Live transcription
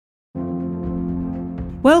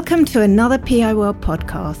Welcome to another PI World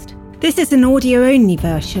podcast. This is an audio-only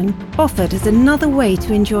version offered as another way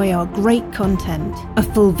to enjoy our great content. A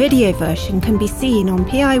full video version can be seen on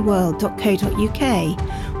piworld.co.uk,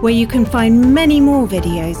 where you can find many more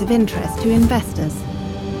videos of interest to investors.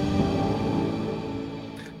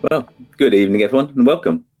 Well, good evening, everyone, and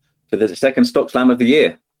welcome to the second Stock Slam of the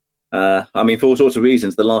year. For all sorts of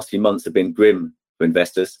reasons, the last few months have been grim for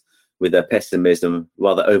investors, with their pessimism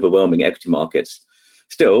rather overwhelming equity markets.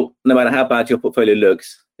 Still, no matter how bad your portfolio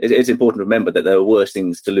looks, it's important to remember that there are worse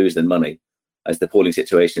things to lose than money, as the appalling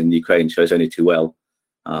situation in Ukraine shows only too well.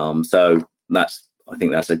 I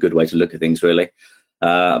think that's a good way to look at things, really.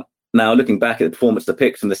 Now, looking back at the performance of the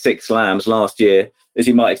picks from the 6 slams last year, as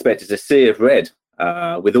you might expect, it's a sea of red,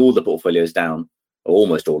 with all the portfolios down, or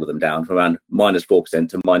almost all of them down, from around minus 4%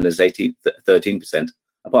 to minus 13%,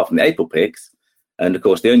 apart from the April picks. And of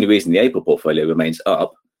course, the only reason the April portfolio remains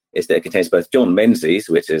up is that it contains both John Menzies,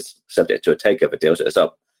 which is subject to a takeover deal, so it's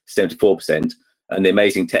up 74%, and the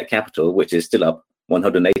amazing Tech Capital, which is still up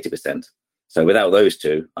 180%. So without those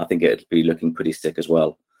two, I think it'd be looking pretty sick as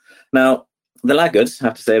well. Now, the laggards, I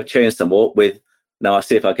have to say, have changed somewhat with, now I'll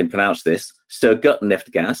see if I can pronounce this,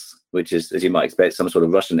 Surgutneft, which is, as you might expect, some sort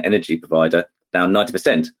of Russian energy provider, down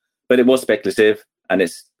 90%. But it was speculative, and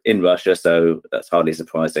it's in Russia, so that's hardly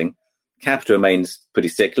surprising. Capita remains pretty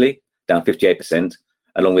sickly, down 58%.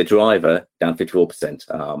 Along with Driver, down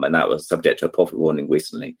 54%, and that was subject to a profit warning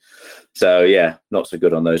recently. So, yeah, not so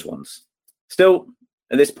good on those ones. Still,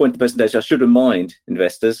 at this point in the presentation, I should remind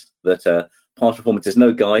investors that past performance is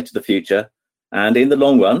no guide to the future, and in the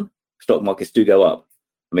long run, stock markets do go up.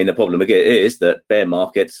 The problem again is that bear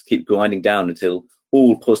markets keep grinding down until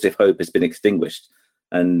all positive hope has been extinguished.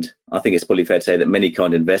 And I think it's probably fair to say that many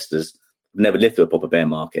kind investors have never lived through a proper bear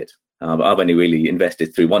market. But I've only really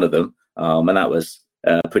invested through one of them, and that was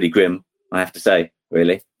pretty grim, I have to say,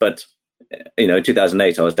 really. But, in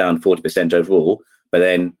 2008, I was down 40% overall. But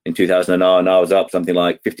then in 2009, I was up something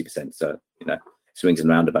like 50%. So, swings and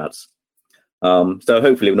roundabouts. So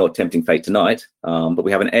hopefully we're not tempting fate tonight. But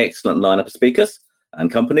we have an excellent lineup of speakers and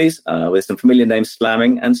companies with some familiar names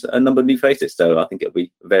slamming and a number of new faces. So I think it'll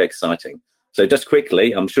be very exciting. So just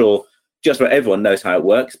quickly, I'm sure just about everyone knows how it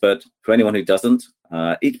works. But for anyone who doesn't,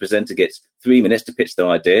 each presenter gets 3 minutes to pitch their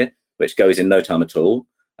idea, which goes in no time at all.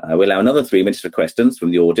 We allow another 3 minutes for questions from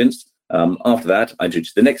the audience. After that, I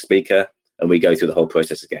introduce the next speaker, and we go through the whole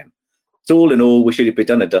process again. So all in all, we should be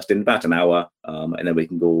done and dusted in about an hour, and then we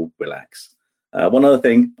can all relax. One other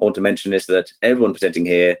thing I want to mention is that everyone presenting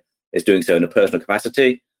here is doing so in a personal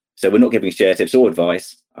capacity. So we're not giving share tips or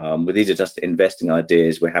advice. With these are just investing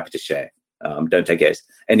ideas we're happy to share. Don't take it as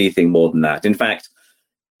anything more than that. In fact,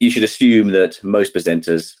 you should assume that most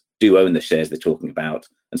presenters do own the shares they're talking about.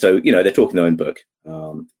 And so, they're talking their own book,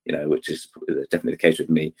 which is definitely the case with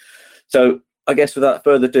me. So I guess without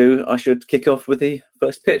further ado, I should kick off with the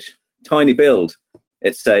first pitch. tinyBuild.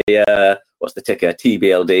 It's a, what's the ticker?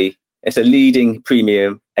 TBLD. It's a leading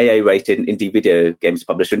premium AA-rated indie video games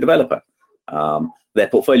publisher and developer. Their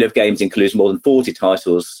portfolio of games includes more than 40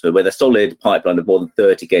 titles with a solid pipeline of more than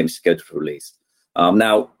 30 games scheduled for release.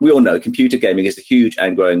 Now, we all know computer gaming is a huge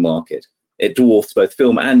and growing market. It dwarfs both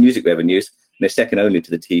film and music revenues, and is second only to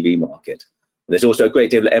the TV market. There's also a great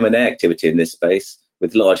deal of M&A activity in this space,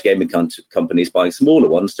 with large gaming companies buying smaller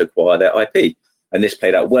ones to acquire their IP. And this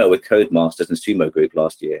played out well with Codemasters and Sumo Group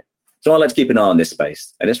last year. So I like to keep an eye on this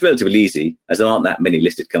space, and it's relatively easy, as there aren't that many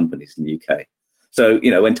listed companies in the UK. So,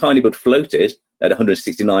 when tinyBuild floated at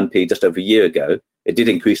 169p just over a year ago, it did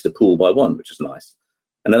increase the pool by 1, which was nice.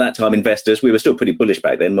 And at that time, investors, we were still pretty bullish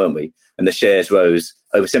back then, weren't we? And the shares rose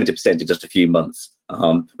over 70% in just a few months.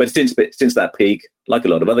 But since that peak, like a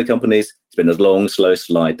lot of other companies, it's been a long, slow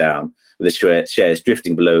slide down, with the shares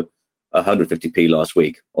drifting below 150p last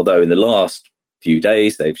week. Although in the last few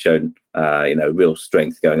days, they've shown, real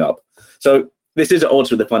strength going up. So this is at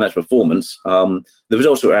odds with the financial performance. The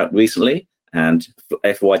results were out recently, and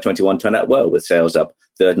FY21 turned out well, with sales up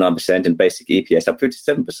 39% and basic EPS up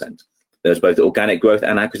 57%. There was both organic growth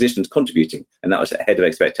and acquisitions contributing, and that was ahead of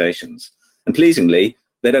expectations. And pleasingly,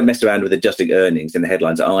 they don't mess around with adjusting earnings in the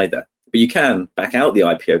headlines either. But you can back out the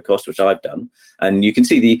IPO cost, which I've done, and you can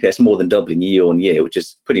see the EPS more than doubling year on year, which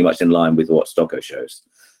is pretty much in line with what Stocko shows.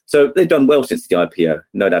 So they've done well since the IPO,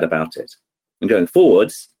 no doubt about it. And going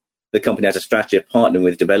forwards, the company has a strategy of partnering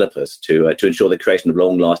with developers to ensure the creation of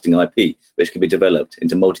long-lasting IP, which can be developed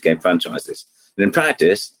into multi-game franchises. And in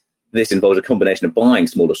practice, this involves a combination of buying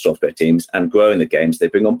smaller software teams and growing the games they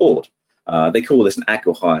bring on board. They call this an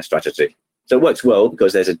acqui-hire strategy. So it works well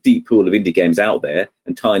because there's a deep pool of indie games out there,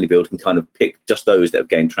 and tinyBuild can kind of pick just those that have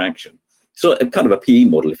gained traction. So kind of a PE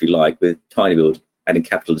model, if you like, with tinyBuild adding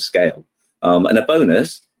capital to scale. And a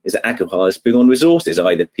bonus is that acqui-hires bring on resources,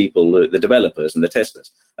 i.e. the people, the developers and the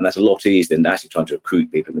testers. And that's a lot easier than actually trying to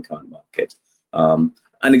recruit people in the current market.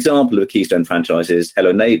 An example of a Keystone franchise is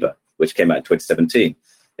Hello Neighbor, which came out in 2017.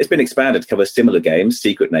 It's been expanded to cover similar games,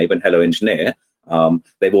 Secret Neighbor and Hello Engineer.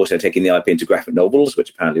 They've also taken the IP into graphic novels, which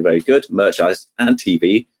are apparently very good, merchandise and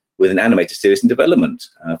TV, with an animated series in development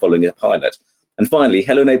following a pilot. And finally,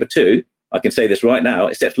 Hello Neighbor 2, I can say this right now,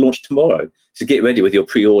 it's set to launch tomorrow. So get ready with your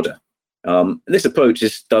pre-order. This approach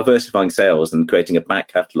is diversifying sales and creating a back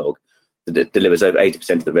catalogue that delivers over 80%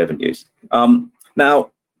 of the revenues.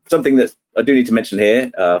 Now, something that I do need to mention here,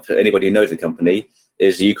 for anybody who knows the company,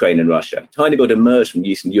 is Ukraine and Russia. TinyBuild emerged from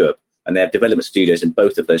Eastern Europe, and they have development studios in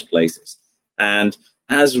both of those places. And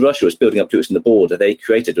as Russia was building up troops on the border, they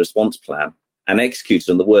created a response plan and executed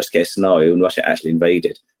on the worst-case scenario when Russia actually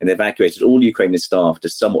invaded. And they evacuated all Ukrainian staff to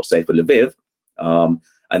somewhat safer Lviv.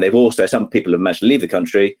 And they've also, some people have managed to leave the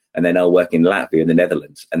country, and they're now working in Latvia and the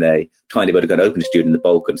Netherlands. And TinyBuild have got an open studio in the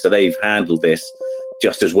Balkans. So they've handled this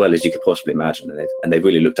just as well as you could possibly imagine. And they've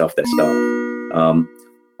really looked after their staff.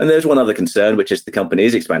 And there's one other concern, which is the company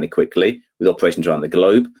is expanding quickly with operations around the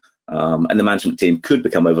globe. And the management team could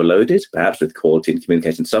become overloaded, perhaps with quality and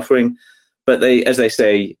communication suffering. But they, as they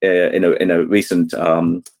say in a recent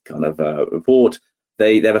report,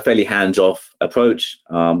 they have a fairly hands-off approach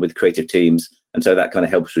with creative teams. And so that kind of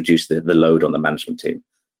helps reduce the load on the management team.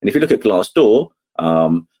 And if you look at Glassdoor,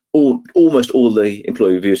 almost all the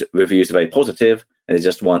employee reviews are very positive, and there's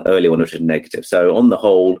just one early one which is negative. So on the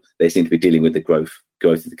whole, they seem to be dealing with the growth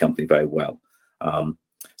of the company very well.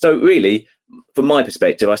 So really, from my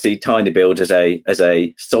perspective, I see TinyBuild as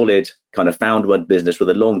a solid kind of founder-run business with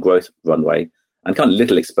a long growth runway and kind of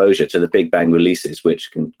little exposure to the big bang releases,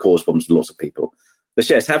 which can cause problems to lots of people. The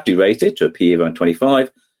shares have derated to a PE around 25,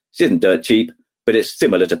 which isn't dirt cheap, but it's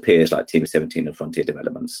similar to peers like Team17 and Frontier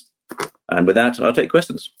Developments. And with that, I'll take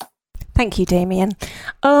questions. Thank you, Damien.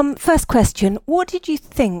 First question, what did you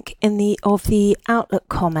think of the Outlook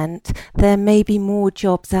comment, there may be more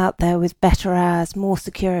jobs out there with better hours, more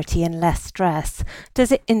security and less stress?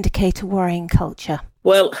 Does it indicate a worrying culture?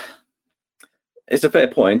 Well, it's a fair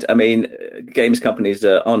point. I mean, games companies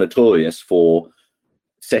are notorious for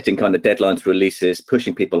setting kind of deadlines for releases,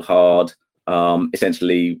 pushing people hard,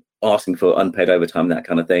 essentially asking for unpaid overtime, that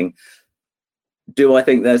kind of thing. Do I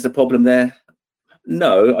think there's a problem there?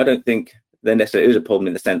 No, I don't think there necessarily is a problem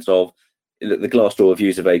in the sense of the Glassdoor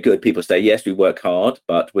reviews are very good. People say, yes, we work hard,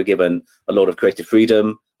 but we're given a lot of creative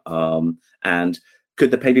freedom. And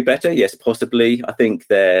could the pay be better? Yes, possibly. I think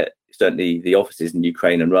certainly the offices in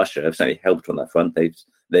Ukraine and Russia have certainly helped on that front.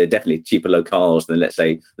 They're definitely cheaper locales than, let's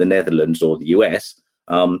say, the Netherlands or the US.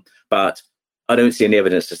 But I don't see any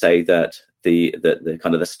evidence to say that the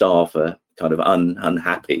kind of the staff are kind of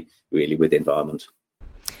unhappy really with the environment.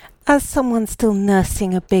 As someone still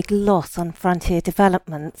nursing a big loss on Frontier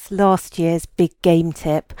Developments, last year's big game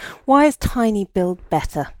tip, why is TinyBuild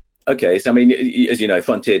better? Okay, so I mean, as you know,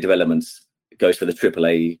 Frontier Developments goes for the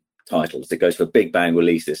AAA titles. It goes for big bang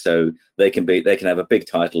releases, so they can have a big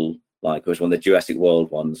title like was one of the Jurassic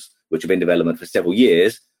World ones, which have been in development for several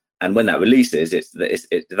years. And when that releases,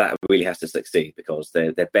 that really has to succeed because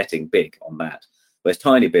they're betting big on that. Whereas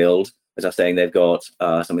TinyBuild, as I was saying, they've got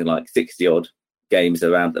something like 60 odd games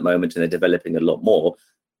around at the moment, and they're developing a lot more.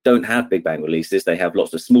 Don't have big bang releases. They have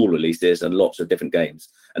lots of small releases and lots of different games.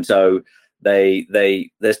 And so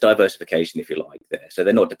there's diversification, if you like, there. So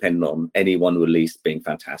they're not dependent on any one release being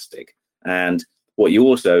fantastic. And what you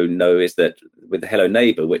also know is that with the Hello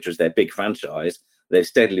Neighbor, which was their big franchise, they've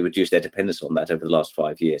steadily reduced their dependence on that over the last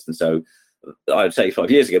 5 years. And so I would say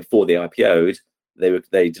 5 years ago, before they IPO'd,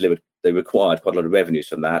 they required quite a lot of revenues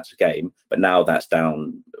from that game, but now that's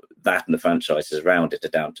down. That and the franchises around it are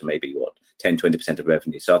down to maybe 10-20% of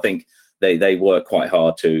revenue. So I think they work quite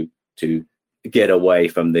hard to get away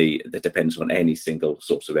from the dependence on any single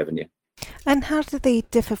source of revenue. And how do they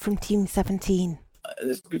differ from Team17?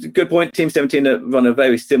 That's a good point. Team17 run a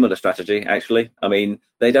very similar strategy, actually. I mean,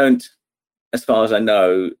 they don't, as far as I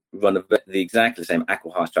know, run the exactly same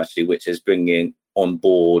acqui-hire strategy, which is bringing on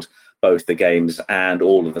board both the games and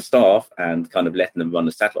all of the staff and kind of letting them run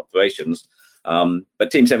the satellite operations.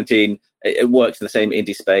 But Team17, it works in the same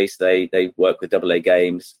indie space. They work with AA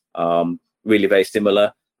games, really very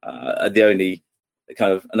similar. The only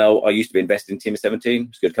kind of, I used to be invested in Team17.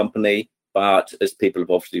 It's a good company, but as people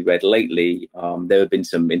have obviously read lately, there have been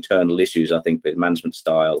some internal issues, I think, with management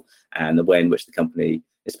style and the way in which the company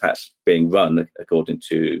is perhaps being run, according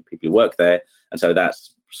to people who work there. And so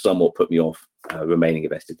that's somewhat put me off remaining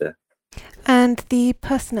invested there. And the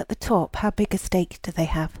person at the top, how big a stake do they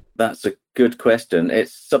have? That's a good question.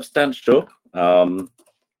 It's substantial.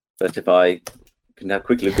 But if I can have a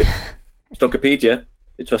quick look at Stockopedia,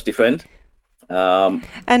 your trusty friend.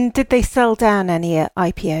 And did they sell down any at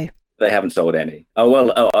IPO? They haven't sold any.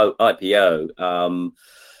 IPO.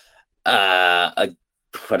 I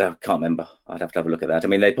can't remember. I'd have to have a look at that. I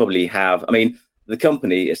mean, they probably have. I mean, the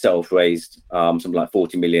company itself raised something like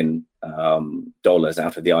 $40 million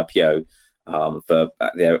out of the IPO for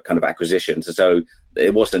their kind of acquisitions. So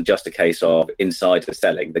it wasn't just a case of insider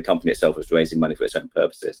selling. The company itself was raising money for its own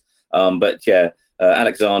purposes. But yeah,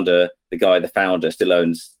 Alexander, the founder, still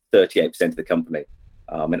owns 38% of the company.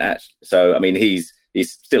 So I mean, he's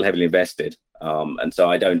still heavily invested, and so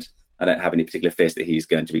I don't have any particular fears that he's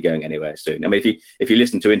going to be going anywhere soon. I mean, if you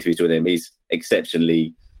listen to interviews with him, he's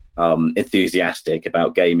exceptionally enthusiastic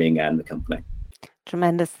about gaming and the company.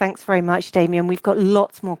 Tremendous. Thanks very much, Damien. We've got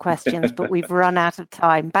lots more questions, but we've run out of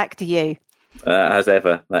time. Back to you. As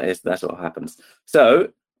ever, that's what happens. So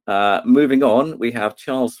moving on, we have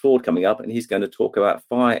Charles Ford coming up, and he's going to talk about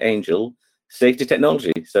Fire Angel safety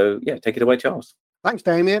technology. So yeah, take it away, Charles. Thanks,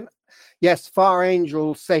 Damien. Yes, Fire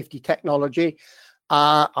Angel safety technology.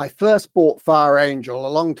 I first bought Fire Angel a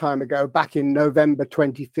long time ago, back in November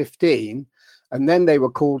 2015, and then they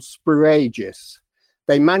were called Spruagis.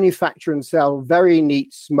 They manufacture and sell very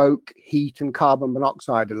neat smoke, heat, and carbon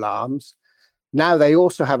monoxide alarms. Now they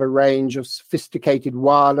also have a range of sophisticated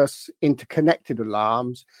wireless interconnected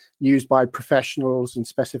alarms used by professionals and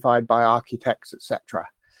specified by architects, etc.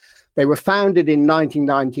 They were founded in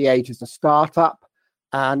 1998 as a startup,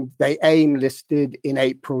 and they AIM listed in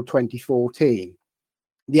April 2014.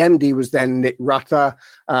 The MD was then Nick Rutter.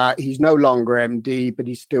 He's no longer MD, but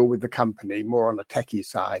he's still with the company, more on the techie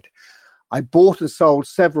side. I bought and sold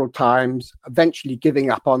several times, eventually giving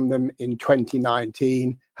up on them in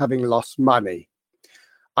 2019, having lost money.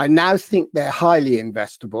 I now think they're highly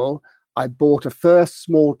investable. I bought a first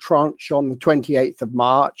small tranche on the 28th of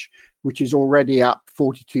March, which is already up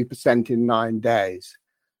 42% in 9 days.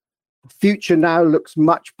 The future now looks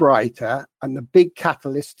much brighter, and the big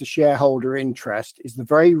catalyst to shareholder interest is the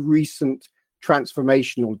very recent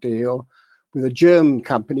transformational deal with a German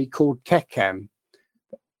company called Techem.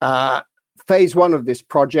 Phase one of this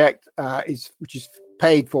project, which is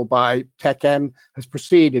paid for by Techem, has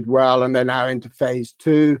proceeded well, and they're now into phase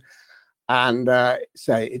two. And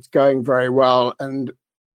it's going very well. And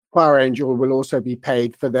Fire Angel will also be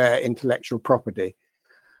paid for their intellectual property.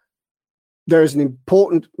 There is an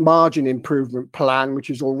important margin improvement plan, which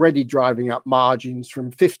is already driving up margins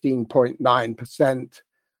from 15.9%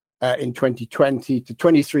 in 2020 to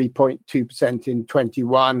 23.2% in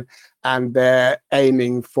 21, and they're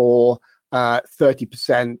aiming for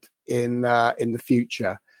 30% in the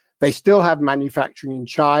future. They still have manufacturing in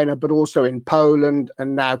China, but also in Poland,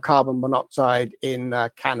 and now carbon monoxide in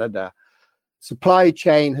Canada. Supply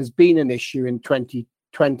chain has been an issue in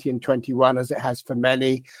 2020 and 21, as it has for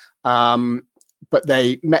many, but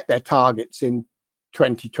they met their targets in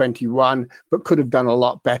 2021, but could have done a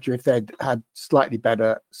lot better if they'd had slightly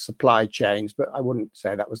better supply chains, but I wouldn't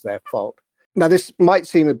say that was their fault. Now, this might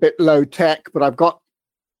seem a bit low tech, but I've got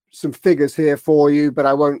some figures here for you, but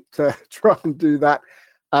I won't try and do that.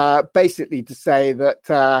 Basically to say that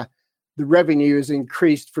the revenue has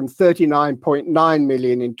increased from 39.9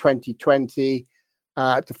 million in 2020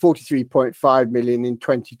 to 43.5 million in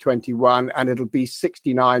 2021, and it'll be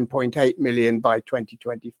 69.8 million by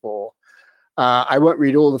 2024. I won't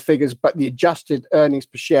read all the figures, but the adjusted earnings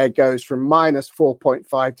per share goes from minus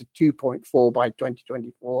 4.5 to 2.4 by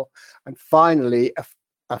 2024. And finally,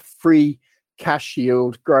 a free cash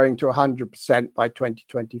yield growing to 100% by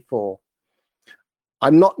 2024.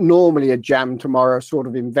 I'm not normally a jam tomorrow sort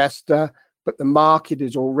of investor, but the market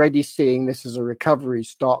is already seeing this as a recovery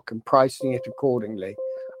stock and pricing it accordingly.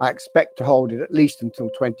 I expect to hold it at least until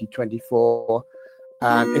 2024.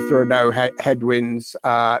 And if there are no headwinds,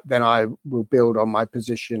 then I will build on my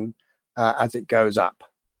position as it goes up.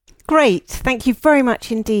 Great. Thank you very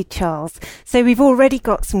much indeed, Charles. So we've already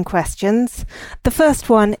got some questions. The first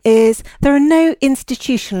one is, there are no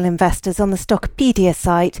institutional investors on the Stockopedia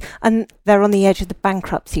site, and they're on the edge of the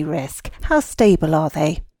bankruptcy risk. How stable are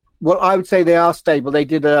they? Well, I would say they are stable. They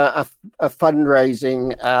did a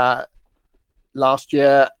fundraising last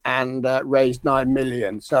year and raised 9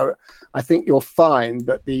 million. So I think you'll find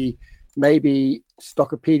that maybe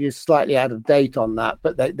Stockopedia is slightly out of date on that,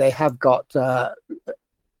 but they have got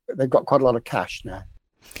they've got quite a lot of cash now.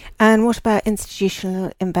 And what about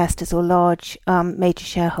institutional investors or large major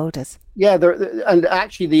shareholders? Yeah, and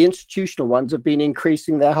actually the institutional ones have been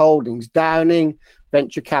increasing their holdings. Downing,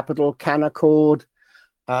 Venture Capital, Canaccord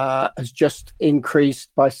has just increased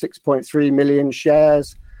by 6.3 million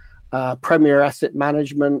shares. Premier Asset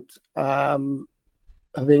Management have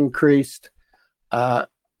increased.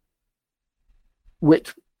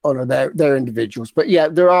 Wit, they're individuals, but yeah,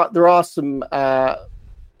 there are some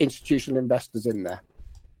institutional investors in there,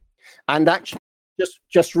 and actually,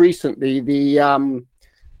 just recently, the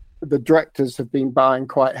directors have been buying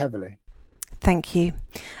quite heavily. Thank you.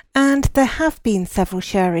 And there have been several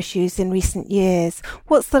share issues in recent years.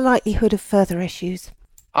 What's the likelihood of further issues?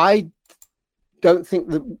 I don't think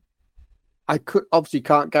that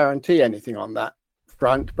can't guarantee anything on that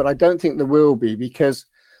front, but I don't think there will be because,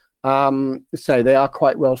 they are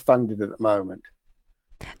quite well funded at the moment.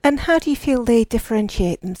 And how do you feel they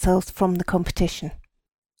differentiate themselves from the competition?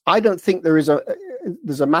 I don't think there's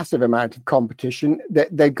a massive amount of competition.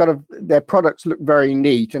 Their products look very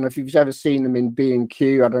neat, and if you've ever seen them in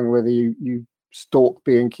B&Q, I don't know whether you stalk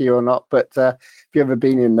B&Q or not, but if you've ever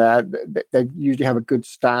been in there, they usually have a good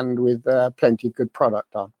stand with plenty of good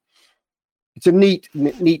product on. It's a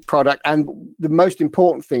neat product, and the most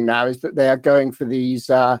important thing now is that they are going for these.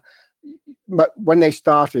 When they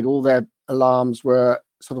started, all their alarms were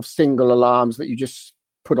sort of single alarms that you just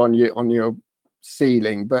put on your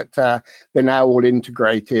ceiling, but they're now all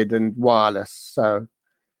integrated and wireless. So,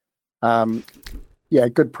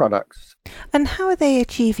 good products. And how are they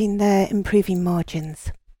achieving their improving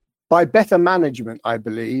margins? By better management, I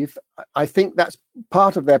believe. I think that's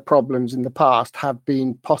part of their problems in the past have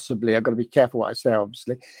been possibly, I've got to be careful what I say,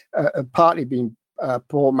 obviously, partly been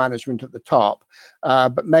poor management at the top,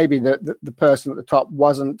 but maybe the person at the top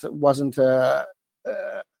wasn't a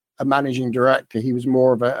managing director. He was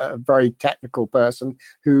more of a very technical person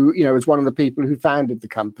who, was one of the people who founded the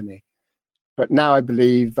company. But now I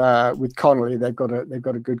believe with Connolly, they've got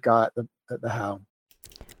a good guy at the helm.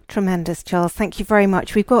 Tremendous, Charles. Thank you very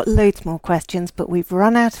much. We've got loads more questions, but we've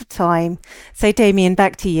run out of time. So, Damien,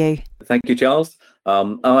 back to you. Thank you, Charles.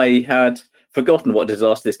 I had forgotten what a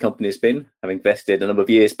disaster this company has been, having invested a number of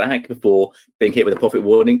years back before being hit with a profit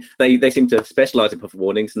warning. They seem to specialise in profit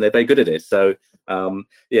warnings, and they're very good at it. So,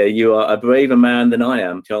 you are a braver man than I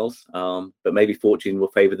am, Charles. But maybe fortune will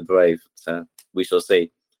favour the brave. So we shall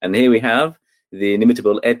see. And here we have the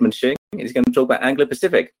inimitable Edmund Shing. He's going to talk about Anglo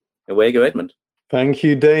Pacific. Away you go, Edmund. Thank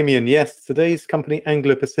you, Damien. Yes, today's company,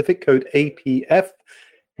 Anglo Pacific, code APF.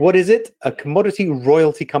 What is it? A commodity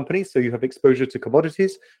royalty company. So you have exposure to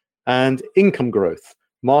commodities and income growth.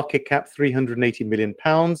 Market cap £380 million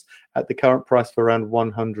at the current price for around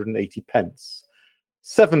 180 pence.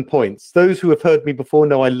 7 points. Those who have heard me before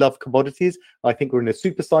know I love commodities. I think we're in a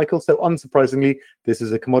super cycle. So unsurprisingly, this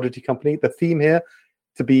is a commodity company. The theme here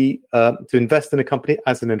to invest in a company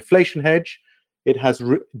as an inflation hedge. It has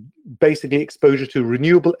basically exposure to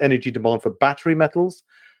renewable energy demand for battery metals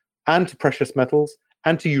and to precious metals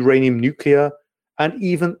and to uranium nuclear and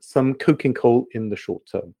even some coking coal in the short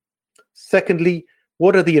term. Secondly,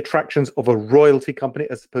 what are the attractions of a royalty company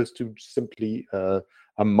as opposed to simply a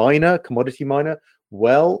commodity miner?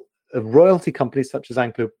 Well, royalty companies such as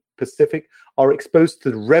Anglo Pacific are exposed to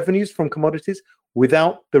the revenues from commodities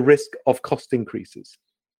without the risk of cost increases.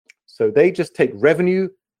 So they just take revenue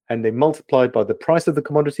and they multiply it by the price of the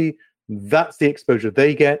commodity. That's the exposure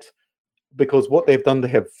they get, because what they've done, they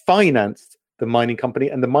have financed the mining company,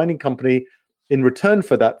 and the mining company, in return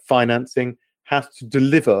for that financing, has to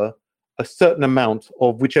deliver a certain amount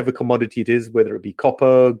of whichever commodity it is, whether it be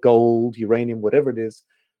copper, gold, uranium, whatever it is,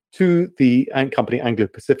 to the company Anglo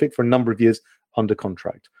Pacific for a number of years under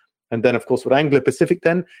contract. And then, of course, what Anglo Pacific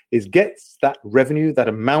then is gets that revenue, that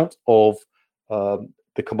amount of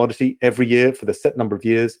the commodity every year for the set number of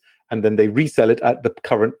years, and then they resell it at the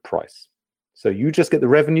current price. So you just get the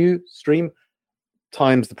revenue stream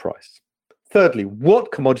times the price. Thirdly,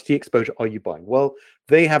 what commodity exposure are you buying? Well,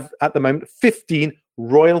 they have at the moment 15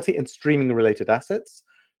 royalty and streaming related assets.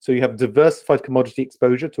 So you have diversified commodity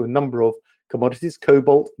exposure to a number of commodities: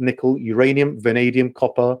 cobalt, nickel, uranium, vanadium,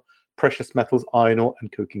 copper, precious metals, iron ore,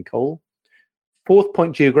 and coking coal. Fourth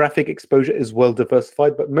point, geographic exposure is well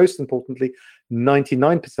diversified, but most importantly,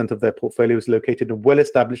 99% of their portfolio is located in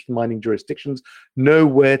well-established mining jurisdictions,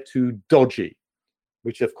 nowhere too dodgy,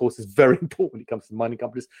 which of course is very important when it comes to mining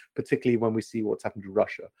companies, particularly when we see what's happened to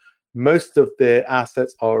Russia. Most of their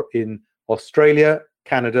assets are in Australia,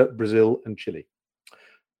 Canada, Brazil, and Chile.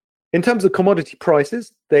 In terms of commodity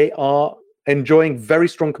prices, they are enjoying very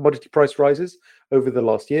strong commodity price rises over the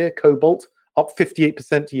last year. Cobalt up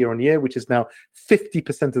 58% year on year, which is now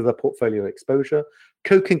 50% of their portfolio exposure.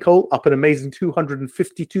 Coking coal up an amazing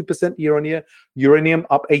 252% year on year. Uranium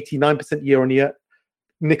up 89% year on year.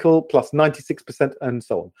 Nickel plus 96%, and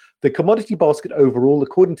so on. The commodity basket overall,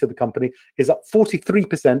 according to the company, is up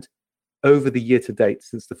 43% over the year to date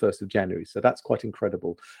since the 1st of January. So that's quite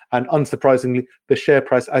incredible. And unsurprisingly, the share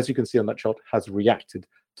price, as you can see on that chart, has reacted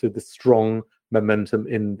to the strong momentum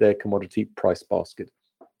in their commodity price basket.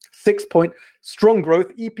 6-point strong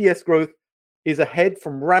growth, EPS growth is ahead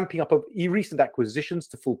from ramping up of recent acquisitions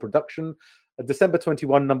to full production. A December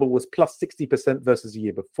 21 number was plus 60% versus the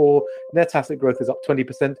year before. Net asset growth is up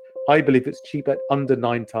 20%. I believe it's cheap at under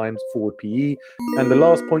 9 times forward PE. And the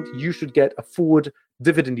last point, you should get a forward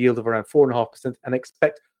dividend yield of around 4.5% and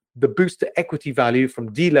expect the boost to equity value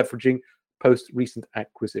from deleveraging post recent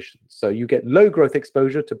acquisitions. So you get low growth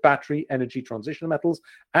exposure to battery, energy transition metals,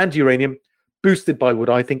 and uranium, boosted by what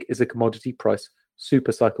I think is a commodity price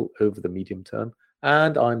super cycle over the medium term.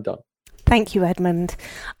 And I'm done. Thank you, Edmund.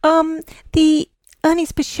 The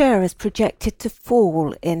earnings per share is projected to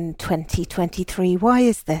fall in 2023. Why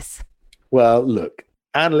is this? Well, look,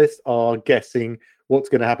 analysts are guessing what's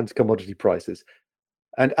going to happen to commodity prices.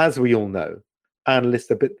 And as we all know,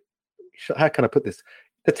 analysts are a bit, how can I put this?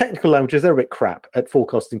 The technical languages, they're a bit crap at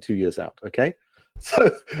forecasting 2 years out, okay?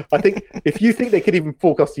 So I think if you think they could even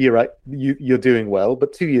forecast a year out, you're doing well,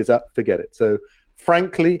 but 2 years out, forget it. So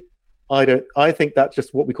frankly, I think that's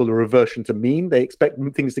just what we call a reversion to mean. They expect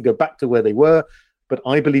things to go back to where they were, but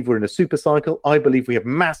I believe we're in a super cycle. I believe we have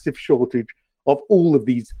massive shortage of all of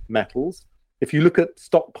these metals. If you look at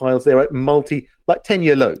stockpiles, they're at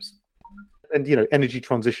 10-year lows. And, energy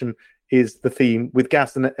transition is the theme. With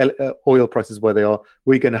gas and oil prices where they are,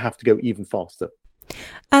 we're going to have to go even faster.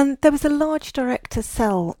 And there was a large director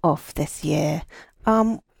sell-off this year.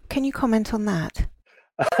 Can you comment on that?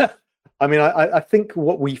 I think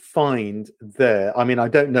what we find there, I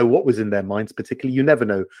don't know what was in their minds particularly. You never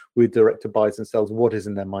know with director buys and sells what is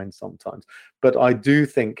in their minds sometimes. But I do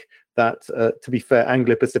think that, to be fair,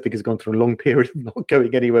 Anglo Pacific has gone through a long period of not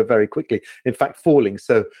going anywhere very quickly, in fact, falling.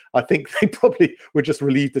 So I think they probably were just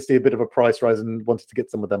relieved to see a bit of a price rise and wanted to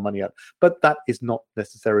get some of their money out. But that is not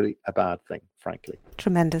necessarily a bad thing, frankly.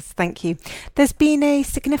 Tremendous. Thank you. There's been a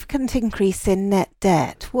significant increase in net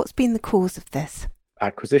debt. What's been the cause of this?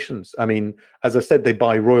 Acquisitions. As I said, they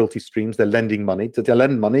buy royalty streams, they're lending money. To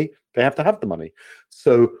lend money, they have to have the money.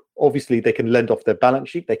 So obviously they can lend off their balance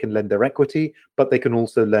sheet, they can lend their equity, but they can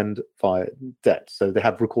also lend via debt. So they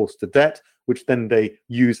have recourse to debt, which then they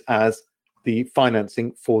use as the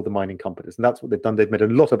financing for the mining companies. And that's what they've done. They've made a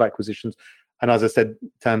lot of acquisitions. And as I said,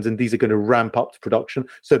 Tamsin, these are going to ramp up to production.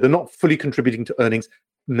 So they're not fully contributing to earnings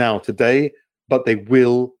now today, but they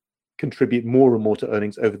will contribute more and more to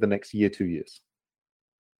earnings over the next year, 2 years.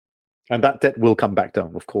 And that debt will come back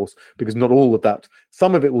down, of course, because not all of that,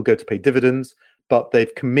 some of it will go to pay dividends, but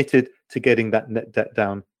they've committed to getting that net debt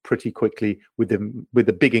down pretty quickly with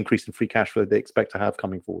the big increase in free cash flow they expect to have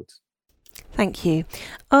coming forwards. Thank you.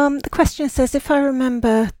 The question says, if I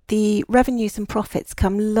remember, the revenues and profits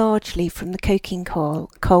come largely from the coking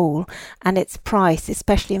coal and its price,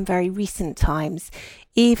 especially in very recent times.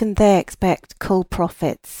 Even they expect coal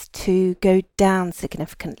profits to go down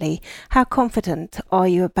significantly. How confident are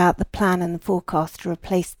you about the plan and the forecast to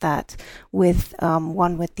replace that with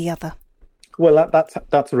one with the other? Well,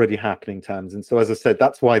 that's already happening, Tamsin. So as I said,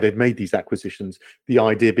 that's why they've made these acquisitions. The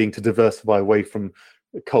idea being to diversify away from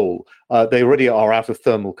coal. They already are out of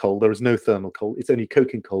thermal coal. There is no thermal coal. It's only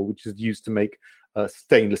coking coal, which is used to make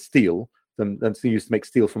stainless steel, and it's used to make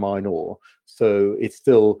steel from iron ore. So it's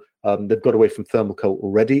still, they've got away from thermal coal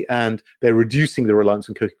already, and they're reducing the reliance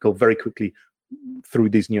on coking coal very quickly through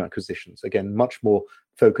these new acquisitions. Again, much more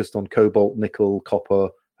focused on cobalt, nickel, copper,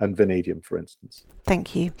 and vanadium, for instance.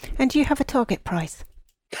 Thank you. And do you have a target price?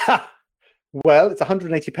 Well, it's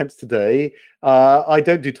 180 pence today. I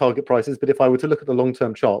don't do target prices, but if I were to look at the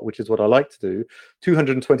long-term chart, which is what I like to do,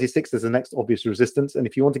 226 is the next obvious resistance. And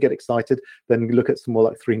if you want to get excited, then look at some more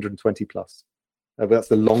like 320 plus. That's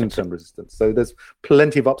the long-term resistance. So there's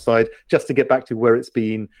plenty of upside just to get back to where it's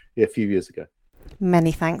been a few years ago.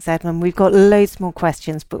 Many thanks, Edmund. We've got loads more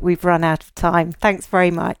questions, but we've run out of time. Thanks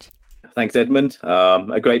very much. Thanks, Edmund.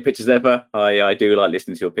 A great pitch as ever. I do like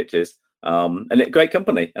listening to your pitches. And a great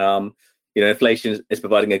company. Inflation is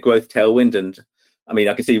providing a growth tailwind, and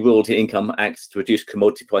I can see royalty income acts to reduce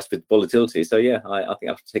commodity price volatility. So yeah, I think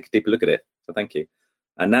I'll have to take a deeper look at it. So thank you.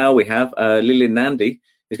 And now we have Lillian Nandy,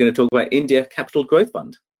 who's going to talk about India Capital Growth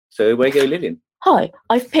Fund. So where you go, Lillian? Hi,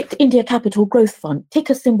 I've picked India Capital Growth Fund,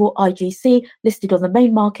 ticker symbol IGC, listed on the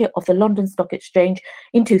main market of the London Stock Exchange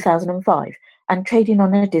in 2005 and trading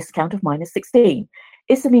on a discount of -16.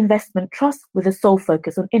 It's an investment trust with a sole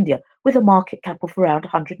focus on India, with a market cap of around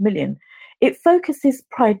 100 million. It focuses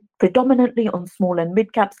predominantly on small and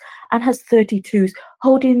mid caps and has 32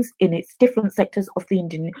 holdings in its different sectors of the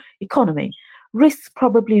Indian economy. Risks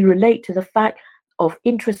probably relate to the fact of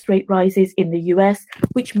interest rate rises in the US,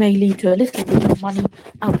 which may lead to a little bit of money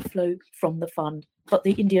outflow from the fund, but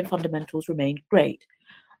the Indian fundamentals remain great.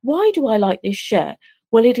 Why do I like this share?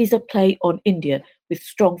 Well, it is a play on India with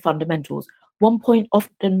strong fundamentals. One point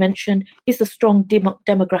often mentioned is the strong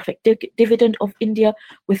demographic dividend of India,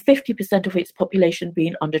 with 50% of its population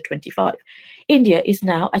being under 25. India is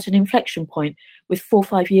now at an inflection point, with 4 or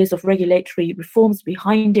 5 years of regulatory reforms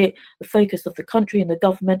behind it. The focus of the country and the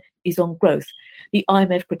government is on growth. The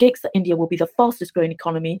IMF predicts that India will be the fastest growing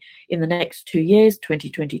economy in the next 2 years,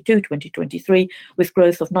 2022, 2023, with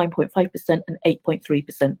growth of 9.5% and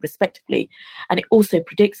 8.3% respectively. And it also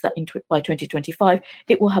predicts that by 2025,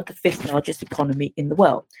 it will have the 5th largest economy in the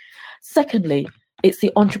world. Secondly, it's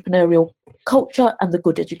the entrepreneurial culture and the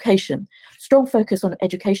good education. Strong focus on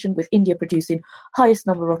education, with India producing highest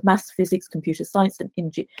number of maths, physics, computer science and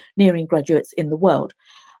engineering graduates in the world.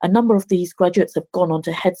 A number of these graduates have gone on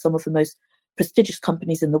to head some of the most prestigious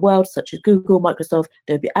companies in the world, such as Google, Microsoft,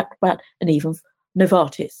 Adobe Acrobat, and even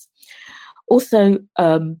Novartis. Also,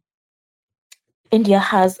 India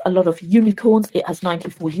has a lot of unicorns. It has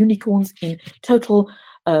 94 unicorns in total.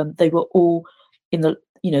 They were all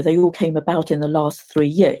they all came about in the last 3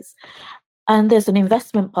 years. And there's an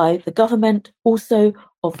investment by the government also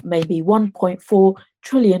of maybe $1.4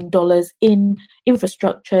 trillion in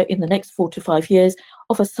infrastructure in the next 4 to 5 years,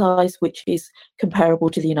 of a size which is comparable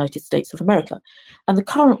to the United States of America. And the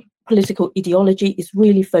current political ideology is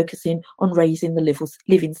really focusing on raising the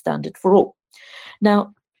living standard for all.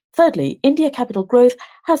 Now, thirdly, India Capital Growth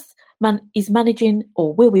is managing,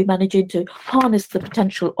 or will be managing, to harness the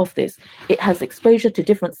potential of this. It has exposure to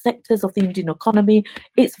different sectors of the Indian economy.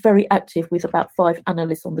 It's very active, with about 5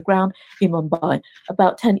 analysts on the ground in Mumbai.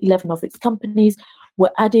 About 11 of its companies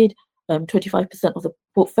were added, 25% of the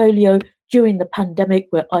portfolio during the pandemic,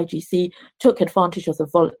 where IGC took advantage of the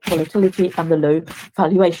volatility and the low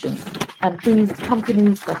valuations. And these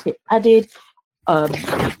companies that it added, are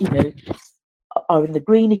in the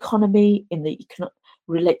green economy, in the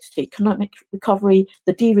relates to economic recovery,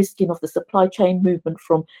 the de-risking of the supply chain movement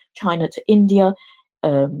from China to India,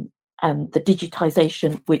 and the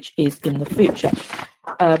digitization, which is in the future.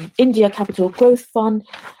 India Capital Growth Fund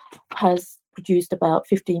has produced about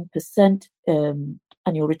 15%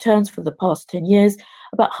 annual returns for the past 10 years,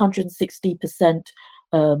 about 160%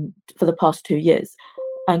 for the past 2 years.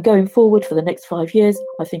 And going forward for the next 5 years,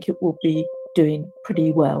 I think it will be doing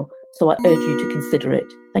pretty well. So I urge you to consider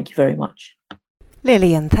it. Thank you very much.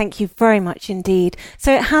 Lillian, thank you very much indeed.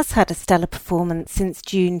 So it has had a stellar performance since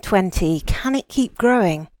June 20. Can it keep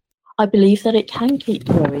growing? I believe that it can keep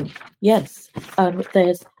growing, yes.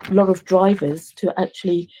 There's a lot of drivers to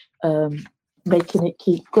actually making it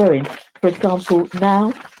keep growing. For example,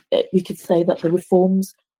 now we could say that the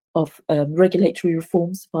reforms of regulatory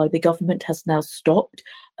reforms by the government has now stopped,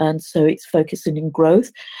 and so it's focusing in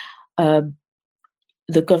growth.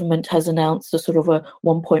 The government has announced a sort of a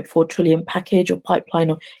 1.4 trillion package or pipeline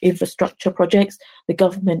of infrastructure projects. The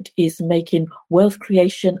government is making wealth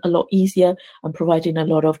creation a lot easier and providing a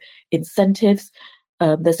lot of incentives.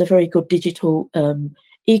 There's a very good digital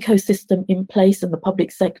ecosystem in place in the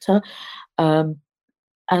public sector. And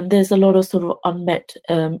there's a lot of sort of unmet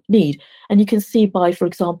need. And you can see by, for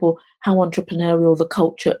example, how entrepreneurial the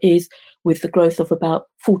culture is, with the growth of about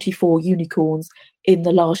 44 unicorns in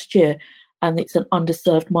the last year. And it's an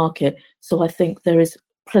underserved market. So I think there is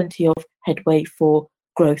plenty of headway for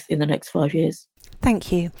growth in the next 5 years.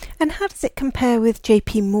 Thank you. And how does it compare with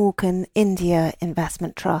JP Morgan India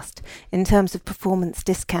Investment Trust in terms of performance,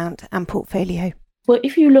 discount and portfolio? Well,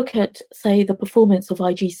 if you look at, say, the performance of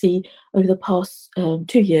IGC over the past 2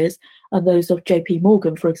 years and those of JP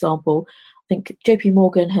Morgan, for example, I think JP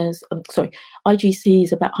Morgan has, IGC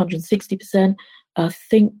is about 160%. I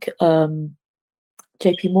think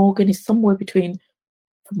JP Morgan is somewhere between,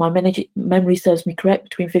 if my memory serves me correct,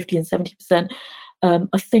 between 50 and 70%.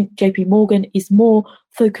 I think JP Morgan is more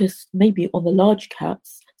focused maybe on the large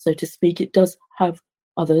caps, so to speak. It does have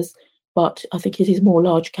others, but I think it is more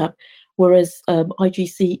large cap, whereas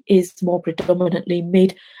IGC is more predominantly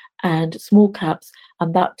mid and small caps,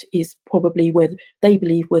 and that is probably where they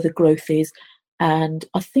believe where the growth is. And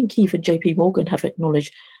I think even JP Morgan have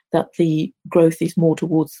acknowledged that the growth is more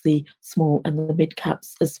towards the small and the mid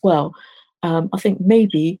caps as well. I think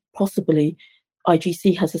maybe, possibly,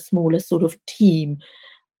 IGC has a smaller sort of team,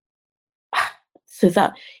 so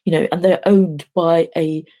that, and they're owned by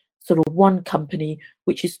a sort of one company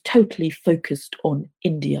which is totally focused on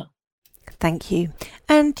India. Thank you.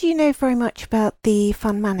 And do you know very much about the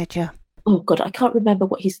fund manager? Oh God, I can't remember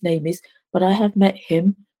what his name is, but I have met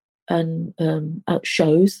him and at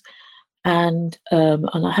shows. and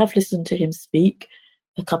I have listened to him speak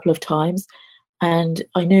a couple of times, and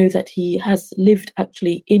I know that he has lived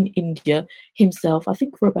actually in India himself, I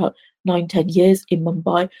think for about 9-10 years in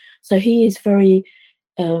Mumbai. So he is very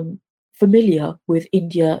familiar with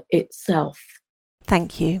India itself.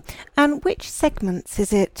 Thank you. And which segments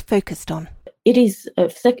is it focused on? It is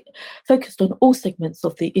focused on all segments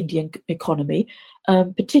of the Indian economy.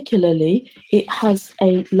 Particularly, it has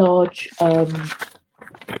a large,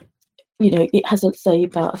 it has, let's say,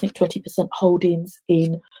 about, I think, 20% holdings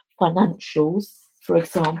in financials, for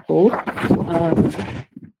example.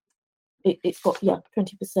 It's got,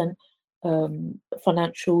 20%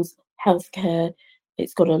 financials, healthcare.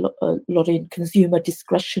 It's got a lot in consumer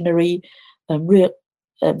discretionary.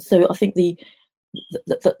 So I think the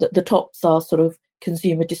tops are sort of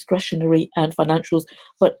consumer discretionary and financials,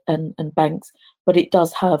 and banks. But it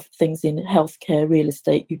does have things in healthcare, real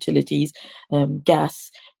estate, utilities,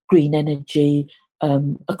 gas, green energy,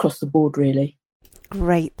 across the board, really.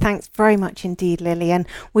 Great. Thanks very much indeed, Lillian.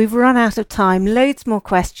 We've run out of time. Loads more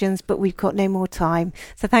questions, but we've got no more time.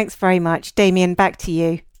 So thanks very much. Damien, back to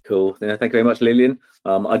you. Cool. Yeah, thank you very much, Lillian.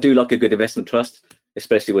 I do like a good investment trust,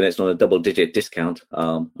 especially when it's on a double-digit discount.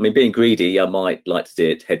 Being greedy, I might like to see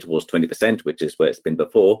it head towards 20%, which is where it's been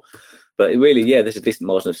before. But really, there's a decent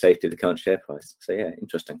margin of safety at the current share price. So,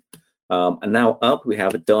 interesting. And now up, we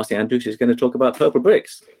have Darcy Andrews, who's going to talk about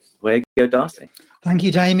Purplebricks. Where you go, Darcy? Thank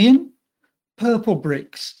you, Damien.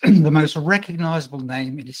 Purplebricks, the most recognisable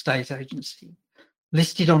name in estate agency,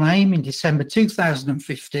 listed on AIM in December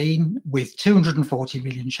 2015 with 240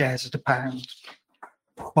 million shares at £1.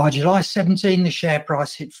 By July 17, the share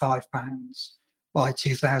price hit £5. By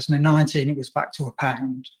 2019, it was back to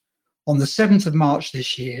 £1. On the 7th of March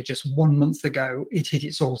this year, just 1 month ago, it hit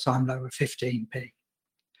its all-time low of 15p.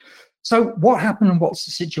 So what happened and what's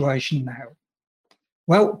the situation now?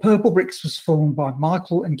 Well, Purplebricks was formed by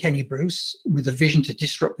Michael and Kenny Bruce with a vision to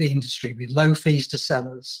disrupt the industry with low fees to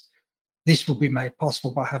sellers. This will be made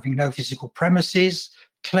possible by having no physical premises,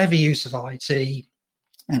 clever use of IT,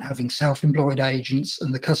 and having self-employed agents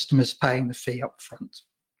and the customers paying the fee up front.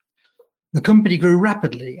 The company grew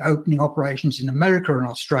rapidly, opening operations in America and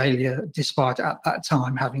Australia, despite at that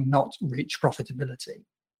time having not reached profitability.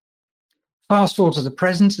 Fast forward to the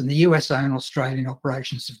present, and the USA and Australian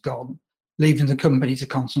operations have gone, leaving the company to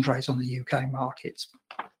concentrate on the UK market.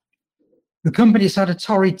 The company has had a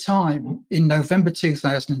torrid time. In November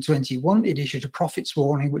 2021, it issued a profits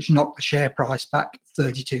warning, which knocked the share price back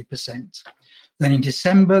 32%. Then in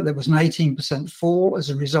December, there was an 18% fall as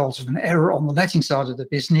a result of an error on the letting side of the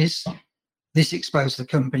business. This exposed the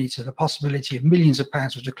company to the possibility of millions of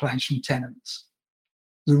pounds worth of claims from tenants.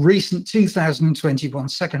 The recent 2021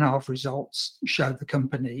 second half results showed the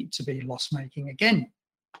company to be loss-making again.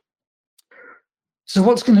 So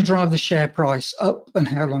what's going to drive the share price up, and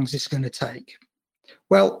how long is this going to take?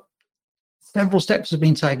 Well, several steps have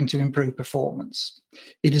been taken to improve performance.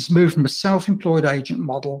 It has moved from a self-employed agent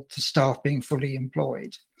model to staff being fully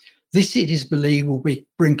employed. This, it is believed, will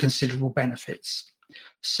bring considerable benefits.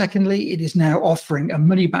 Secondly, it is now offering a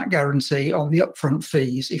money-back guarantee on the upfront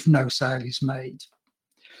fees if no sale is made.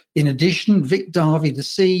 In addition, Vic Darby, the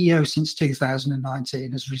CEO since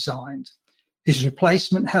 2019, has resigned. His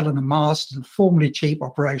replacement, Helena Marston, formerly Chief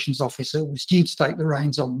Operations Officer, was due to take the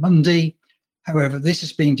reins on Monday. However, this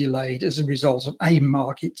has been delayed as a result of AIM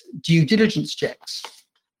market due diligence checks.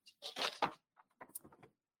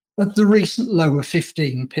 At the recent low of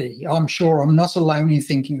 15p, I'm sure I'm not alone in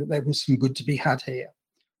thinking that there was some good to be had here.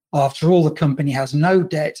 After all, the company has no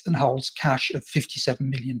debt and holds cash of £57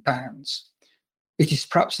 million. It is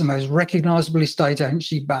perhaps the most recognisable estate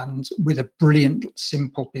agency brand with a brilliant,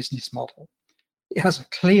 simple business model. It has a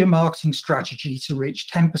clear marketing strategy to reach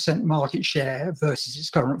 10% market share versus its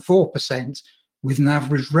current 4%, with an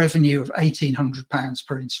average revenue of £1,800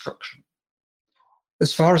 per instruction.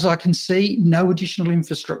 As far as I can see, no additional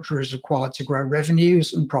infrastructure is required to grow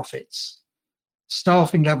revenues and profits.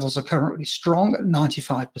 Staffing levels are currently strong at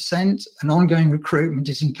 95%, and ongoing recruitment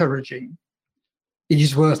is encouraging. It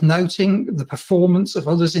is worth noting the performance of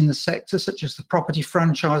others in the sector, such as the Property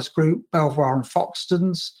Franchise Group, Belvoir and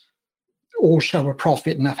Foxtons, all show a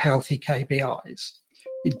profit and have healthy KPIs.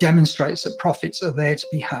 It demonstrates that profits are there to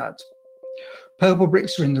be had.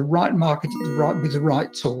 Purplebricks are in the right market with the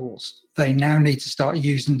right tools. They now need to start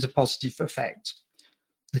using them to positive effect.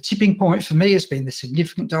 The tipping point for me has been the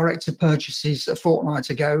significant director purchases a fortnight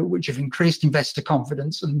ago, which have increased investor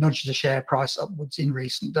confidence and nudged the share price upwards in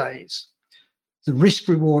recent days. The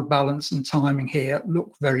risk-reward balance and timing here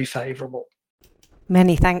look very favourable.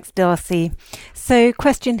 Many thanks, Darcy. So,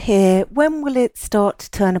 question here, when will it start to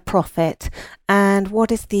turn a profit? And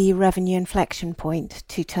what is the revenue inflection point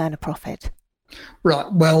to turn a profit? Right.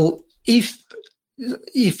 Well, if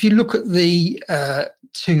you look at the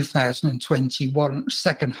 2021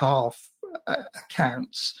 second half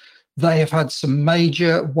accounts, they have had some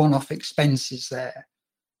major one-off expenses there.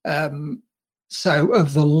 So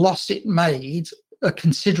of the loss it made, a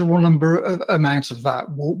considerable amount of that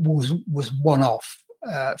was one-off.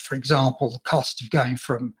 For example, the cost of going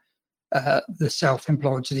from the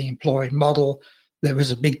self-employed to the employed model. There was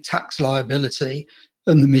a big tax liability,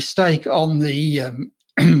 and the mistake on the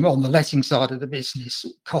on the letting side of the business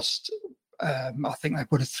cost. I think they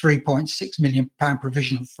put a £3.6 million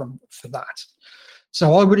provision for that.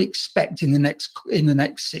 So I would expect in the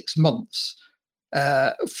next 6 months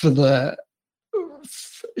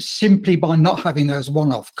simply by not having those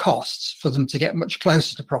one-off costs for them to get much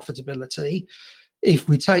closer to profitability. If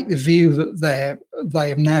we take the view that they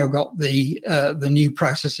have now got the new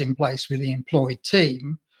process in place with the employed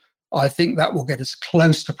team, I think that will get us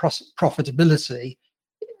close to profitability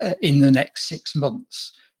in the next 6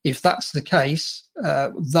 months. If that's the case,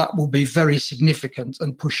 that will be very significant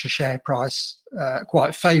and push the share price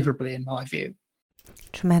quite favourably, in my view.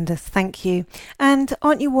 Tremendous, thank you. And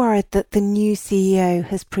aren't you worried that the new CEO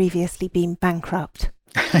has previously been bankrupt?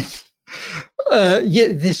 Yeah,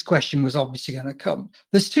 this question was obviously going to come.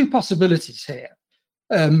 There's two possibilities here.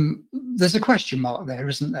 There's a question mark there,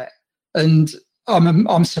 isn't there? And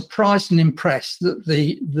I'm surprised and impressed that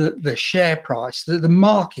the share price, the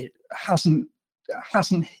market hasn't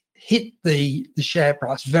hit the share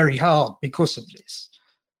price very hard because of this.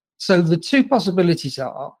 So the two possibilities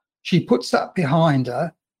are she puts that behind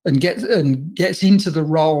her and gets into the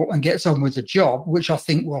role and gets on with the job, which I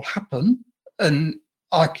think will happen. And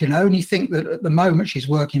I can only think that at the moment she's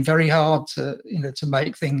working very hard to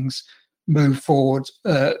make things move forward.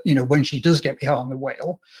 When she does get behind the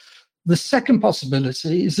wheel. The second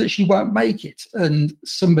possibility is that she won't make it and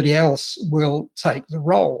somebody else will take the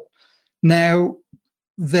role. Now,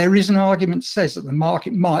 there is an argument that says that the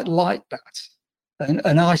market might like that.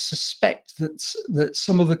 And I suspect that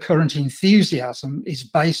some of the current enthusiasm is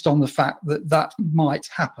based on the fact that might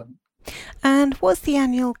happen. And what's the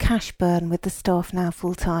annual cash burn with the staff now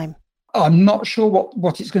full-time? I'm not sure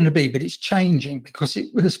what it's going to be, but it's changing because it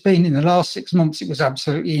has been in the last 6 months, it was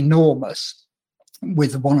absolutely enormous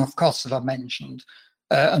with the one-off costs that I mentioned,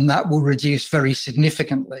 and that will reduce very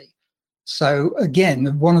significantly. So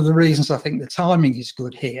again, one of the reasons I think the timing is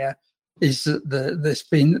good here is that there's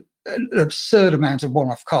been an absurd amount of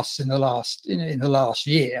one-off costs in the last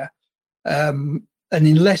year, and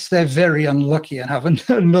unless they're very unlucky and have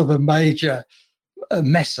another major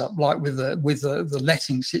mess up, like with the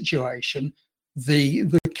letting situation, the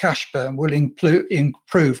cash burn will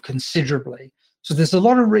improve considerably. So there's a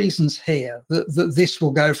lot of reasons here that this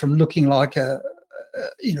will go from looking like a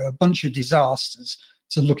bunch of disasters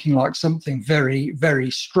to looking like something very,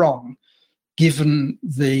 very strong, given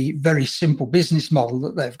the very simple business model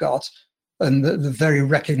that they've got and the very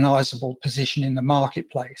recognisable position in the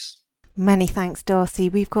marketplace. Many thanks, Darcy.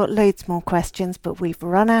 We've got loads more questions, but we've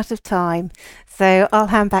run out of time. So I'll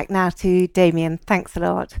hand back now to Damien. Thanks a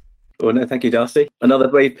lot. Well, no, thank you, Darcy. Another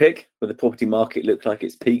brave pick, where the property market looked like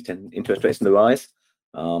it's peaked and interest rates on the rise.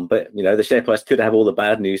 But, the share price could have all the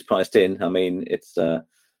bad news priced in. I mean, it's, what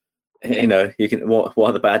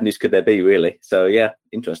other bad news could there be, really? So, yeah,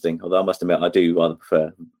 interesting. Although I must admit, I do rather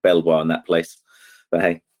prefer Belvoir in that place. But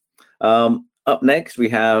hey, up next, we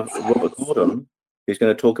have Robert Gordon, who's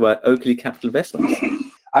going to talk about Oakley Capital Investments.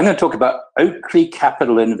 I'm going to talk about Oakley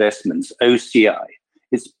Capital Investments, OCI.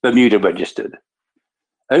 It's Bermuda registered.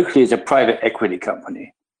 Oakley is a private equity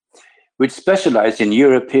company which specializes in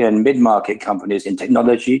European mid-market companies in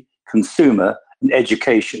technology, consumer, and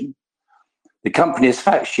education. The company's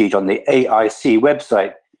fact sheet on the AIC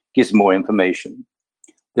website gives more information.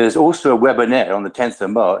 There's also a webinar on the 10th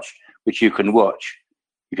of March, which you can watch.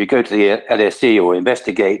 If you go to the LSE or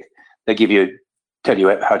Investigate, they'll tell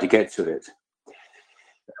you how to get to it.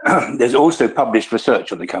 There's also published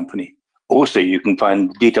research on the company. Also, you can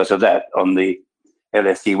find details of that on the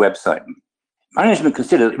LSE website. Management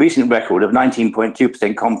considers the recent record of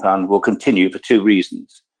 19.2% compound will continue for two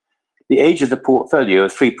reasons. The age of the portfolio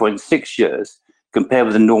of 3.6 years compared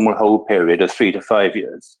with the normal hold period of 3 to 5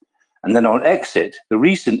 years. And then on exit, the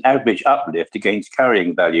recent average uplift against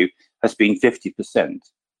carrying value has been 50%.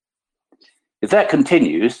 If that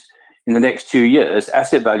continues, in the next 2 years,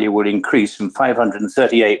 asset value will increase from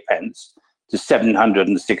 538 pence to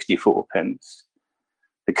 764 pence.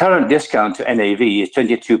 The current discount to NAV is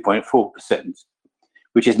 22.4%,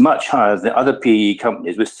 which is much higher than other PE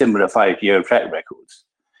companies with similar 5-year track records,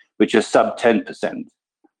 which are sub 10%.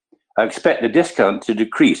 I expect the discount to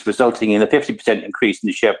decrease, resulting in a 50% increase in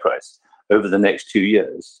the share price over the next 2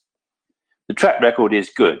 years. The track record is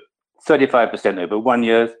good, 35% over 1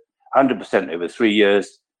 year, 100% over 3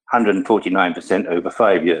 years, 149% over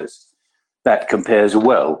 5 years. That compares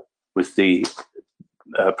well with the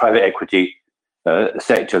private equity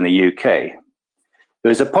sector in the UK.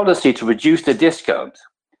 There is a policy to reduce the discount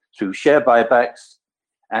through share buybacks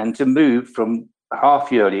and to move from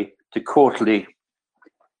half-yearly to quarterly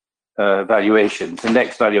valuations. The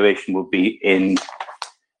next valuation will be in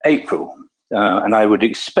April, and I would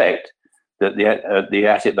expect that the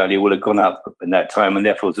asset value will have gone up in that time, and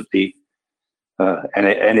therefore the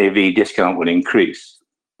NAV discount will increase.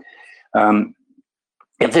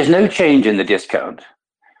 If there's no change in the discount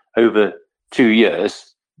over 2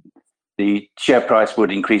 years, the share price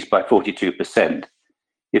would increase by 42%.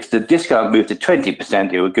 If the discount moved to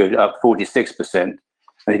 20%, it would go up 46%. And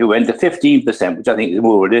if it went to 15%, which I think is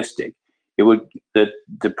more realistic,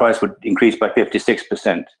 the price would increase by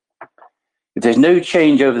 56%. If there's no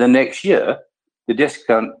change over the next year, the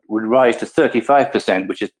discount would rise to 35%,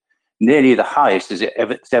 which is nearly the highest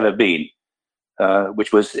it's ever been,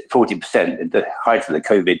 which was 40% at the height of the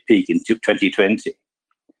COVID peak in 2020.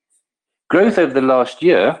 Growth over the last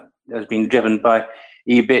year has been driven by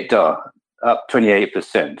EBITDA, up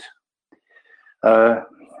 28%. I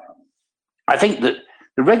think that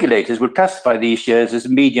the regulators would classify these shares as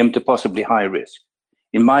medium to possibly high risk.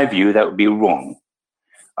 In my view, that would be wrong.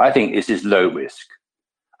 I think this is low risk.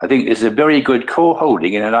 I think this is a very good core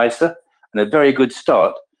holding in an ISA and a very good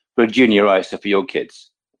start for a junior ISA for your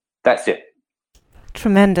kids. That's it.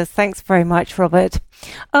 Tremendous. Thanks very much, Robert.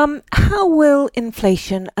 How will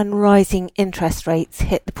inflation and rising interest rates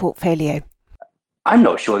hit the portfolio? I'm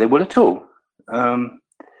not sure they will at all.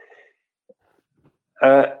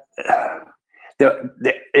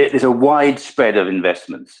 There's a wide spread of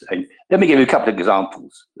investments. And let me give you a couple of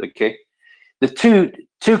examples. Okay, the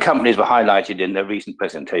two companies were highlighted in the recent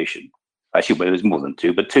presentation. Actually, well, there's more than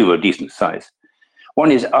two, but two are decent size.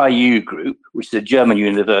 One is IU Group, which is a German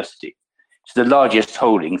university. It's the largest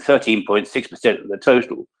holding, 13.6% of the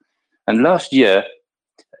total. And last year,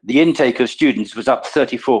 the intake of students was up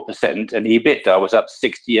 34% and the EBITDA was up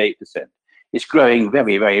 68%. It's growing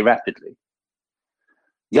very, very rapidly.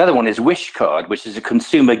 The other one is Wishcard, which is a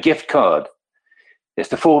consumer gift card. It's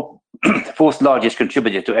the fourth largest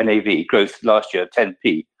contributor to NAV growth last year,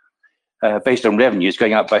 10p, based on revenues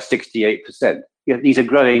going up by 68%. These are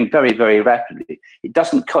growing very, very rapidly. It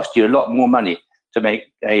doesn't cost you a lot more money to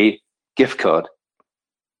make a gift card.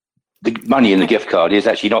 The money in the gift card is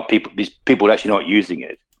actually not people are actually not using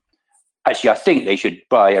it. Actually, I think they should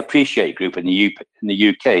buy Appreciate Group in the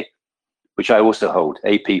UK, which I also hold,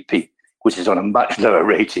 APP, which is on a much lower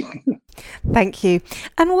rating. Thank you.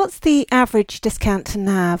 And what's the average discount to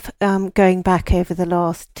NAV going back over the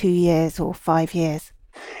last 2 years or 5 years?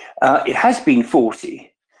 It has been 40.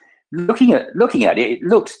 Looking at it, it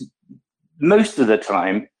looks most of the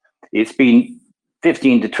time it's been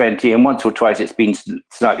 15 to 20, and once or twice it's been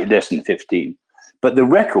slightly less than 15. But the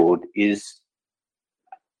record is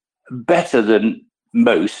better than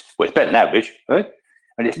most. Well, it's better than average, right?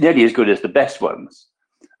 And it's nearly as good as the best ones,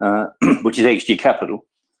 which is HG Capital,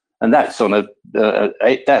 and that's on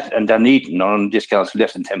that and Dunedin on discounts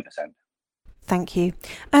less than 10%. Thank you.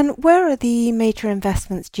 And where are the major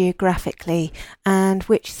investments geographically, and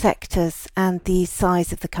which sectors and the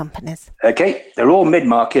size of the companies? Okay, they're all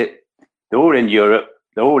mid-market. They're all in Europe.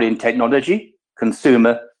 They're all in technology,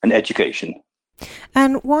 consumer, and education.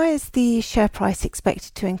 And why is the share price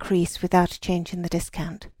expected to increase without a change in the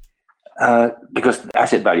discount? Because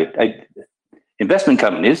asset value. Investment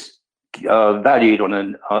companies are valued on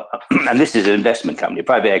and this is an investment company.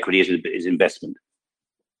 Private equity is investment.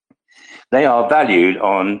 They are valued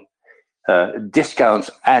on discounts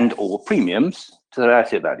and or premiums to their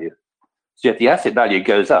asset value. So if the asset value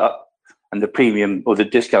goes up and the premium or the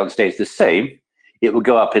discount stays the same, it will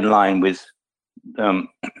go up in line with the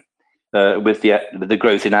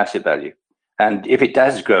growth in asset value. And if it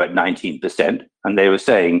does grow at 19%, and they were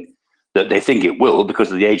saying that they think it will because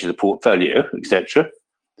of the age of the portfolio, etc.,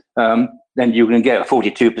 then you can get a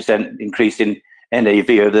 42% increase in NAV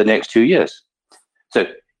over the next 2 years. So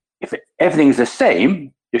if everything's the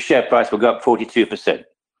same, your share price will go up 42%.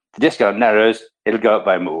 The discount narrows, it'll go up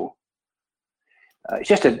by more. It's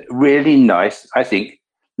just a really nice, I think,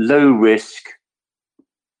 lowish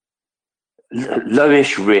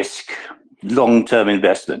risk, long-term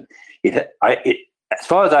investment. As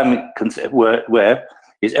far as I'm aware,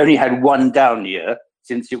 it's only had one down year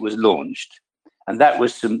since it was launched, and that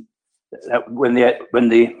was when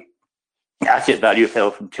the asset value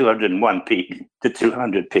fell from 201p to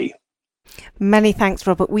 200p. Many thanks,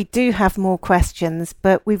 Robert. We do have more questions,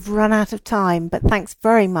 but we've run out of time. But thanks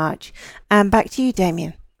very much. And back to you,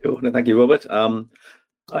 Damien. Cool. No, thank you, Robert.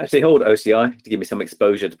 I actually hold OCI to give me some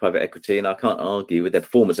exposure to private equity, and I can't argue with their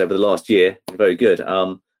performance over the last year. It's very good.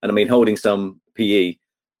 And I mean, holding some PE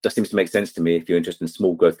just seems to make sense to me if you're interested in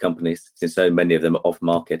small growth companies, since so many of them are off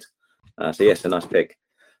market. So yes, a nice pick.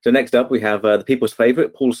 So next up, we have the people's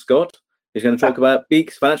favourite, Paul Scott, who's going to talk about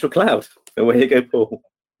Beeks Financial Cloud. So where you go, Paul?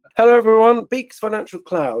 Hello, everyone. Beeks Financial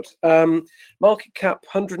Cloud. Market cap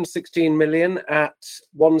 116 million at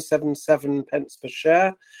 177 pence per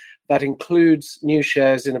share. That includes new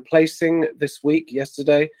shares in a placing this week,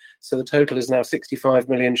 yesterday. So the total is now 65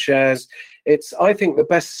 million shares. It's, I think, the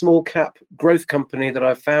best small cap growth company that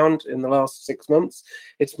I've found in the last 6 months.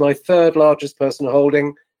 It's my third largest personal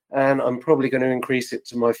holding, and I'm probably going to increase it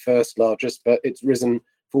to my first largest, but it's risen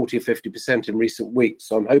 40 or 50% in recent weeks.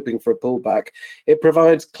 So I'm hoping for a pullback. It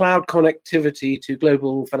provides cloud connectivity to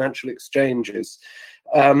global financial exchanges.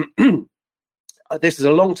 This is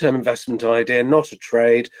a long-term investment idea, not a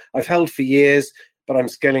trade. I've held for years, but I'm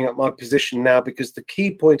scaling up my position now because the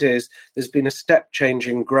key point is there's been a step change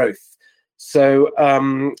in growth. So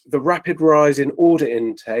the rapid rise in order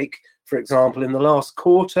intake, for example, in the last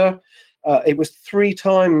quarter, it was 3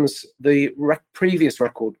 times the previous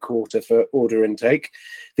record quarter for order intake.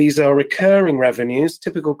 These are recurring revenues,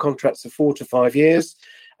 typical contracts of 4 to 5 years,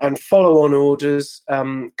 and follow-on orders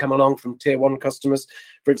come along from tier 1 customers.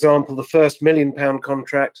 For example, the first £1 million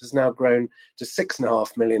contract has now grown to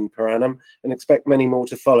 6.5 million per annum, and expect many more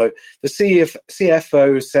to follow. The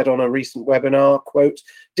CFO said on a recent webinar, quote,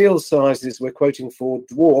 "Deal sizes we're quoting for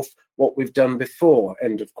dwarf what we've done before,"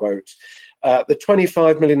 end of quote. The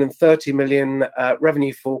 25 million and 30 million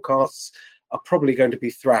revenue forecasts are probably going to be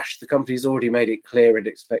thrashed. The company's already made it clear it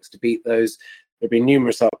expects to beat those. There have been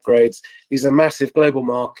numerous upgrades. These are massive global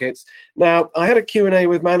markets. Now, I had a Q&A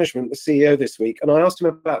with management, the CEO, this week, and I asked him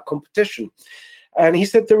about competition. And he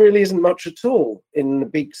said there really isn't much at all in the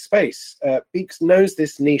Beeks space. Beeks knows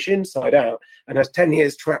this niche inside out and has 10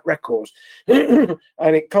 years track record. And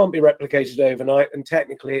it can't be replicated overnight, and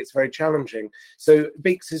technically it's very challenging. So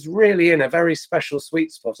Beeks is really in a very special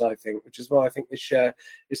sweet spot, I think, which is why I think this share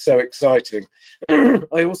is so exciting.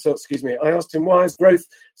 I asked him why his growth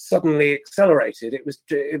suddenly accelerated. It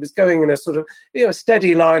was going in a sort of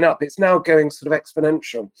steady line up. It's now going sort of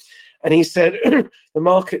exponential. And he said, the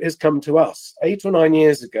market has come to us. 8 or 9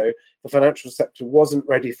 years ago, the financial sector wasn't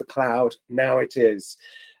ready for cloud. Now it is.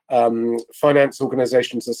 Finance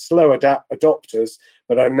organizations are slow adopters,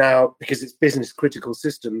 but are now, because it's business critical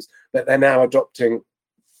systems, that they're now adopting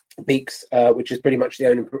Beeks, which is pretty much the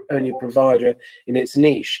only provider in its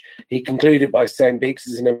niche. He concluded by saying Beeks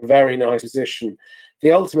is in a very nice position.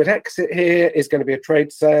 The ultimate exit here is going to be a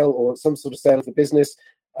trade sale or some sort of sale of the business,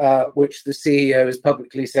 which the CEO has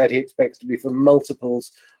publicly said he expects to be for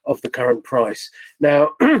multiples of the current price.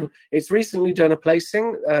 Now, it's recently done a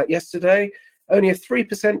placing yesterday, only a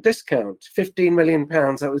 3% discount, £15 million.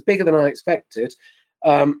 That was bigger than I expected.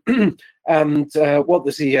 And what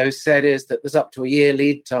the CEO said is that there's up to a year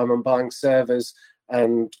lead time on buying servers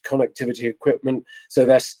and connectivity equipment. So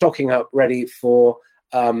they're stocking up ready for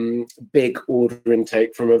big order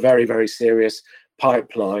intake from a very, very serious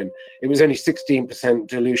pipeline. It was only 16%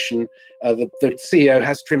 dilution. The CEO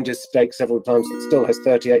has trimmed his stake several times. It still has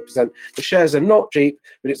 38%. The shares are not cheap,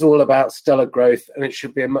 but it's all about stellar growth, and it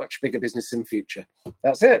should be a much bigger business in future.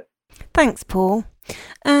 That's it. Thanks, Paul.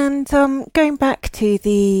 And going back to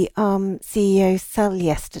the CEO sell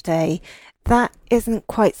yesterday, that isn't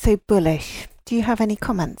quite so bullish. Do you have any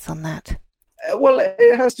comments on that? Well,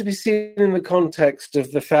 it has to be seen in the context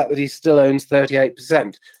of the fact that he still owns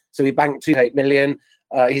 38%. So he banked 2.8 million.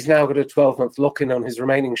 He's now got a 12-month lock-in on his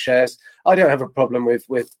remaining shares. I don't have a problem with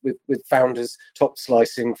founders top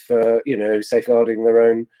slicing for safeguarding their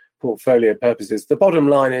own portfolio purposes. The bottom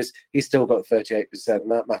line is he's still got 38%,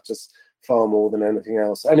 and that matters far more than anything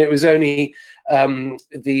else. And it was only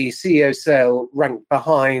the CEO sale ranked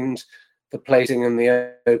behind the placing and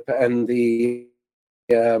the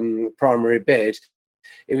primary bid.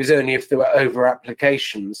 It was only if there were over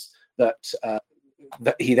applications that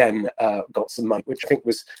he then got some money, which I think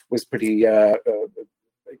was pretty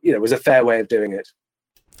was a fair way of doing it.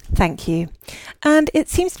 Thank you. And it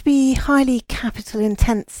seems to be highly capital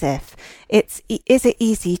intensive. Is it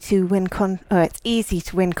easy to win it's easy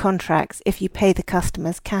to win contracts if you pay the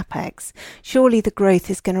customers capex? Surely the growth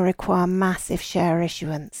is going to require massive share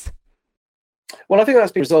issuance. Well, I think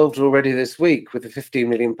that's been resolved already this week with the £15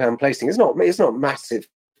 million placing. It's not massive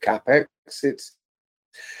capex.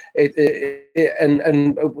 And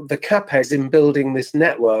the capex in building this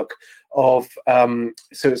network of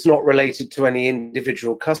so it's not related to any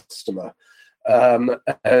individual customer.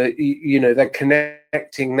 They're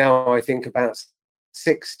connecting now, I think, about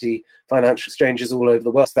 60 financial exchanges all over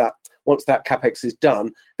the world. Once that capex is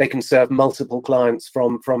done, they can serve multiple clients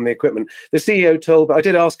from the equipment. The CEO told, I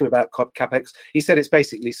did ask him about capex. He said it's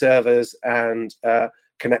basically servers and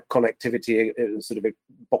connectivity, sort of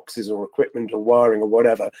boxes or equipment or wiring or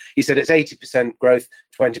whatever. He said it's 80% growth,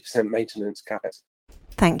 20% maintenance capex.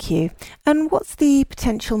 Thank you. And what's the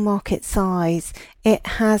potential market size? It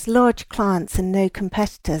has large clients and no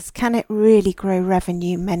competitors. Can it really grow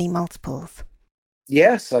revenue many multiples?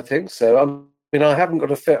 Yes, I think so. I haven't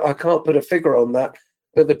got I can't put a figure on that,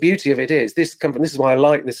 but the beauty of it is this company, this is why I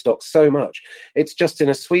like this stock so much. It's just in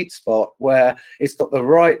a sweet spot where it's got the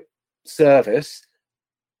right service.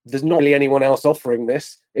 There's not really anyone else offering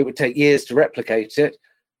this. It would take years to replicate it.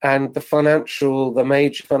 And the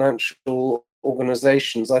major financial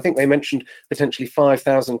organizations, I think they mentioned potentially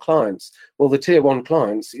 5,000 clients. Well, the tier one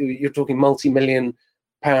clients, you're talking multi-million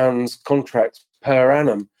pounds contracts per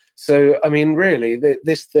annum. So, really,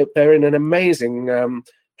 they're in an amazing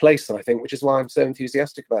place, I think, which is why I'm so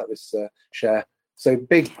enthusiastic about this share. So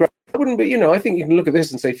big growth. I wouldn't be, I think you can look at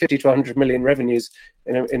this and say 50 to 100 million revenues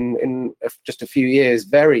in just a few years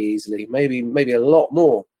very easily, maybe a lot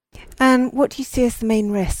more. And what do you see as the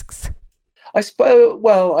main risks? I suppose,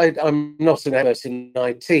 I'm not an expert in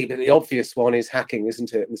IT, but the obvious one is hacking,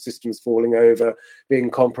 isn't it? And the systems falling over,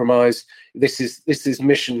 being compromised. This is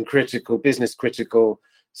mission critical, business critical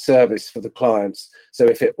service for the clients. So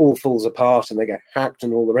if it all falls apart and they get hacked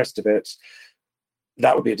and all the rest of it,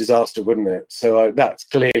 that would be a disaster, wouldn't it? So that's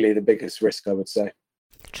clearly the biggest risk, I would say.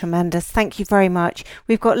 Tremendous. Thank you very much.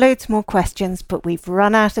 We've got loads more questions, but we've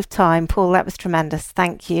run out of time. Paul, that was tremendous.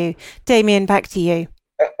 Thank you. Damien, back to you.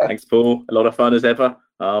 Thanks, Paul. A lot of fun as ever.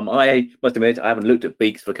 I must admit, I haven't looked at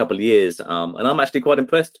Beeks for a couple of years, and I'm actually quite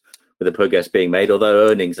impressed with the progress being made, although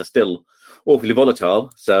earnings are still awfully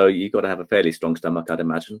volatile. So you've got to have a fairly strong stomach, I'd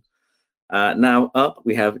imagine. Now up,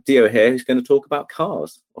 we have Dee O'Hare, who's going to talk about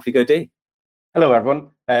cars. Off you go, Dee. Hello,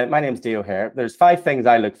 everyone. My name's Dee O'Hare. There's 5 things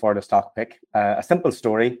I look for in a stock pick. A simple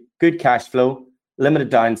story, good cash flow, limited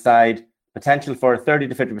downside, potential for a 30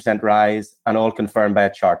 to 50% rise, and all confirmed by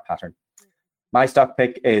a chart pattern. My stock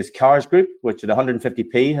pick is Cars Group, which at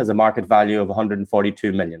 150p has a market value of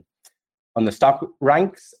 142 million. On the stock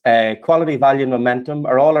ranks, quality, value, and momentum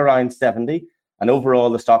are all around 70, and overall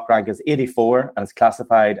the stock rank is 84 and is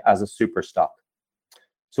classified as a super stock.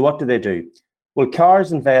 So what do they do? Well,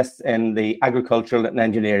 Cars invests in the agricultural and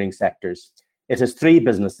engineering sectors. It has 3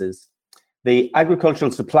 businesses. The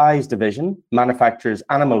Agricultural Supplies Division manufactures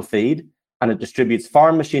animal feed, and it distributes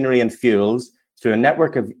farm machinery and fuels through a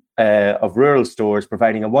network of rural stores,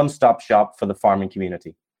 providing a one-stop shop for the farming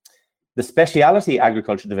community. The Specialty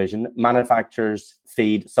Agriculture Division manufactures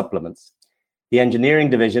feed supplements. The Engineering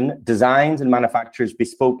Division designs and manufactures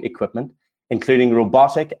bespoke equipment, including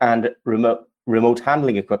robotic and remote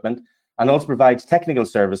handling equipment, and also provides technical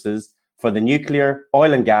services for the nuclear,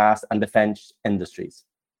 oil and gas, and defence industries.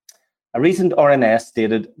 A recent RNS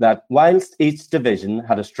stated that whilst each division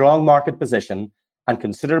had a strong market position and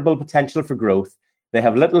considerable potential for growth, they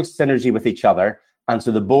have little synergy with each other, and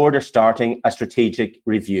so the board are starting a strategic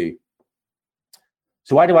review.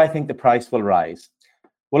 So why do I think the price will rise?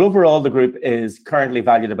 Well, overall, the group is currently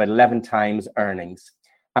valued about 11 times earnings,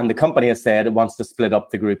 and the company has said it wants to split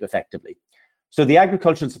up the group effectively. So the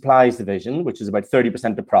Agricultural Supplies Division, which is about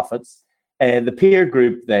 30% of profits, the peer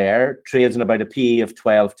group there trades in about a PE of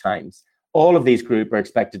 12 times. All of these groups are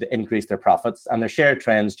expected to increase their profits, and their share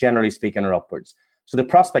trends, generally speaking, are upwards. So the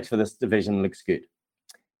prospects for this division looks good.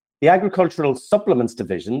 The Agricultural Supplements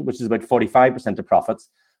Division, which is about 45% of profits,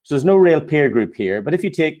 so there's no real peer group here, but if you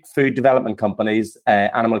take food development companies,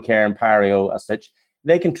 Animal Care and Pario as such,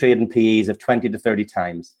 they can trade in PEs of 20 to 30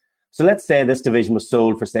 times. So let's say this division was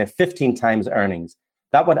sold for, say, 15 times earnings.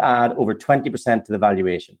 That would add over 20% to the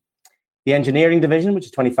valuation. The Engineering Division, which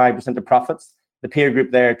is 25% of profits, the peer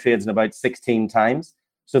group there trades in about 16 times.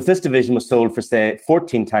 So if this division was sold for, say,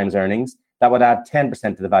 14 times earnings, that would add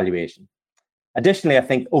 10% to the valuation. Additionally, I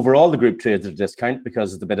think overall the group trades at a discount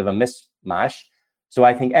because it's a bit of a mismatch. So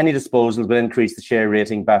I think any disposal will increase the share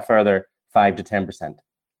rating by a further 5 to 10%.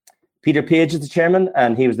 Peter Page is the chairman,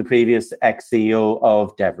 and he was the previous ex-CEO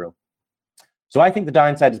of Devro. So I think the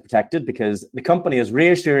downside is protected because the company is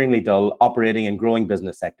reassuringly dull, operating in growing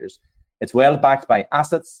business sectors. It's well backed by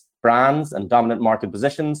assets, brands, and dominant market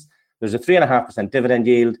positions. There's a 3.5% dividend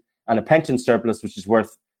yield and a pension surplus, which is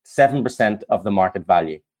worth 7% of the market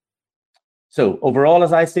value. So overall,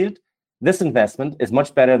 as I see it, this investment is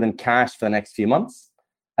much better than cash for the next few months.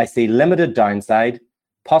 I see limited downside,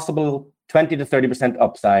 possible 20 to 30%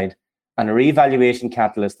 upside, and a revaluation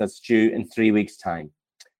catalyst that's due in 3 weeks' time.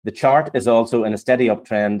 The chart is also in a steady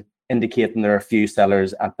uptrend, indicating there are few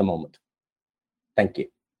sellers at the moment. Thank you.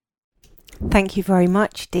 Thank you very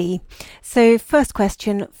much, Dee. So first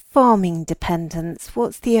question, farming dependence.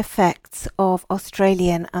 What's the effects of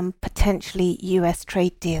Australian and potentially US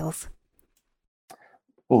trade deals?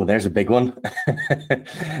 Oh, there's a big one.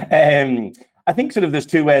 I think sort of there's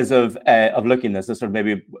two ways of looking at this, sort of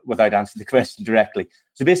maybe without answering the question directly.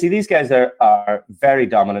 So basically, these guys are very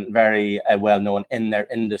dominant, very well known in their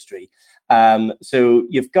industry. So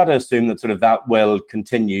you've got to assume that sort of that will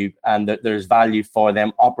continue and that there's value for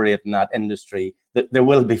them operating in that industry. That there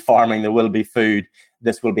will be farming, there will be food,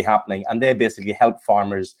 this will be happening, and they basically help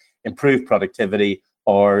farmers improve productivity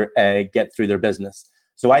or get through their business.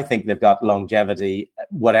 So I think they've got longevity,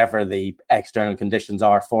 whatever the external conditions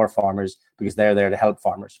are for farmers, because they're there to help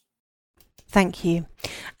farmers. Thank you.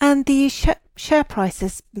 And the share price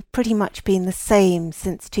has pretty much been the same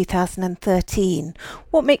since 2013.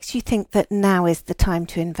 What makes you think that now is the time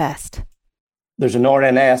to invest? There's an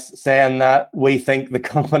RNS saying that we think the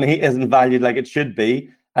company isn't valued like it should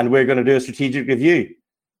be, and we're going to do a strategic review.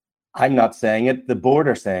 I'm not saying it, the board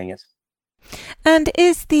are saying it. And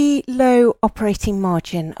is the low operating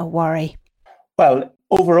margin a worry? Well,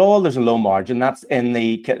 overall, there's a low margin. That's in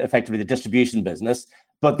effectively the distribution business.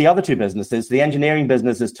 But the other two businesses, the engineering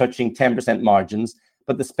business is touching 10% margins,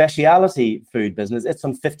 but the specialty food business, it's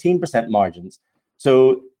on 15% margins.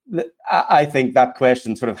 So I think that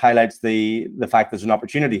question sort of highlights the fact there's an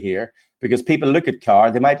opportunity here, because people look at CAR,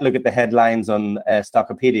 they might look at the headlines on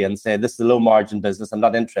Stockopedia and say, this is a low margin business, I'm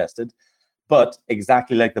not interested. But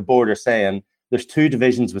exactly like the board are saying, there's two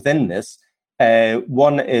divisions within this.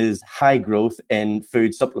 One is high growth in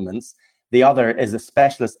food supplements. The other is a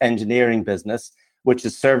specialist engineering business, which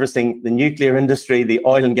is servicing the nuclear industry, the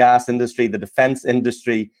oil and gas industry, the defense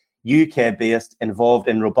industry, UK-based, involved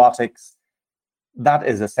in robotics. That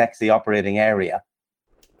is a sexy operating area.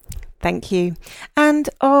 Thank you. And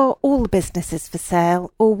are all the businesses for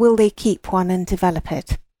sale, or will they keep one and develop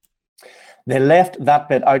it? They left that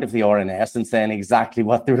bit out of the RNS and saying exactly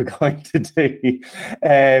what they were going to do.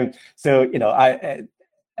 So, you know,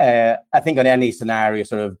 I think on any scenario,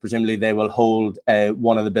 sort of presumably they will hold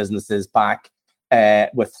one of the businesses back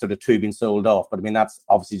with sort of two being sold off. But I mean, that's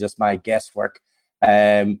obviously just my guesswork.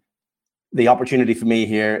 The opportunity for me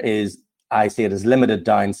here is I see it as limited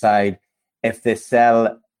downside. If they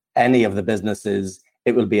sell any of the businesses,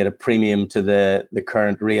 it will be at a premium to the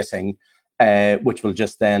current rating, which will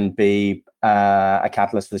just then be a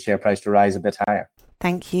catalyst for the share price to rise a bit higher.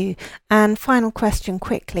 Thank you. And final question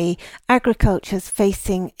quickly. Agriculture's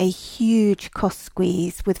facing a huge cost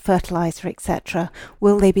squeeze with fertilizer, etc.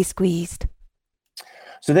 Will they be squeezed?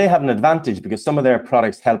 So they have an advantage because some of their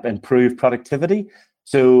products help improve productivity.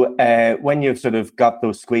 So when you've sort of got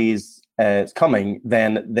those squeeze coming,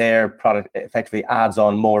 then their product effectively adds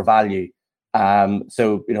on more value.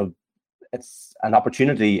 So, you know, it's an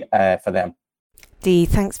opportunity for them. Dee,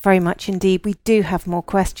 thanks very much indeed. We do have more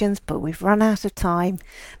questions, but we've run out of time.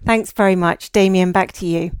 Thanks very much. Damien, back to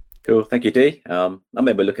you. Cool. Thank you, Dee. I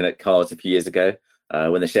remember looking at CARS a few years ago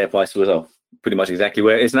when the share price was pretty much exactly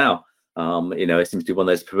where it is now. You know, it seems to be one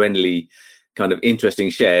of those perennially kind of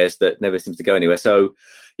interesting shares that never seems to go anywhere. So,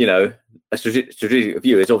 you know, a strategic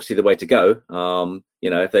review is obviously the way to go. You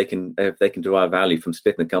know, if they can derive value from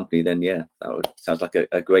splitting the company, then yeah, sounds like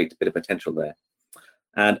a great bit of potential there.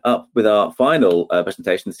 And up with our final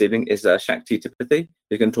presentation this evening is Shakti Tipathy,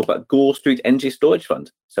 who's going to talk about Gore Street Energy Storage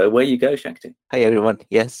Fund. So where you go, Shakti? Hi, everyone.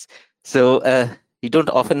 Yes. So you don't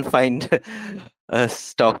often find a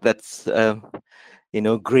stock that's, you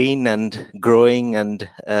know, green and growing and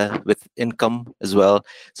with income as well.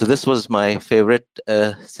 So this was my favorite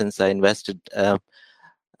since I invested,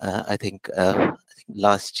 I think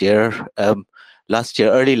last year,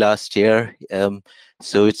 early last year.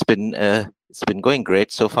 So it's been going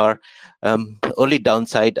great so far. Only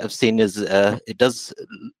downside I've seen is it does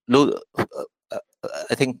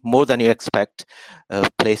I think more than you expect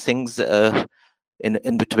placings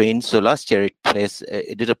in between. So last year it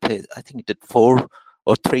did I think it did 4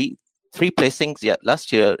 or 3 placings. Yeah,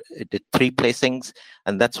 last year it did 3 placings,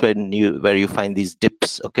 and that's where you find these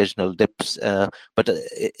occasional dips. But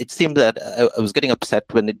it seemed that I was getting upset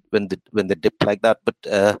when they dip like that.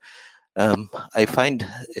 But I find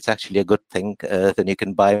it's actually a good thing. Then you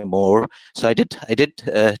can buy more. So I did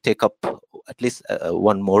take up at least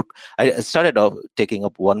one more. I started off taking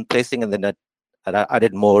up one placing, and then and I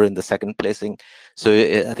did more in the second placing. So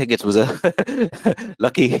I think it was a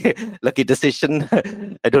lucky decision.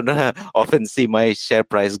 I don't often see my share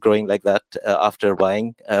price growing like that after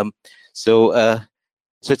buying. So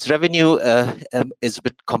its revenue is a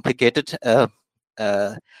bit complicated.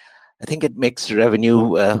 I think it makes revenue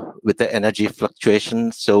with the energy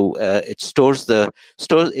fluctuation. So it stores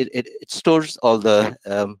all the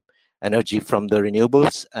energy from the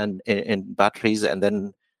renewables and in batteries, and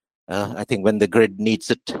then I think when the grid needs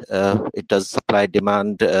it, it does supply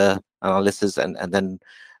demand analysis and then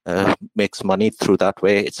makes money through that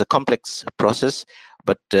way. It's a complex process,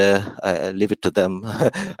 but I leave it to them.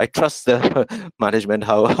 I trust the management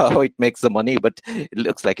how it makes the money, but it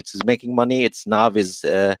looks like it's making money. Its NAV is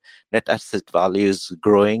net asset value is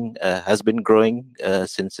growing, has been growing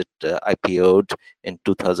since it IPO'd in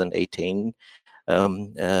 2018,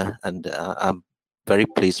 and I'm very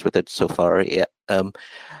pleased with it so far. Yeah.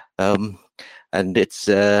 And its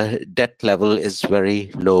debt level is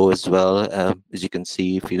very low as well, as you can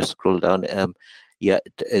see if you scroll down.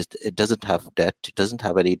 It doesn't have debt. It doesn't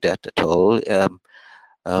have any debt at all,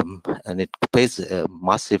 and it pays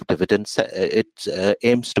massive dividends. It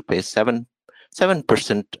aims to pay 7%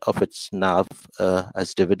 of its NAV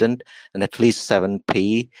as dividend, and at least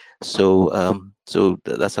 7p. So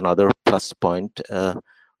that's another plus point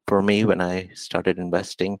for me when I started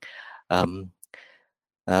investing.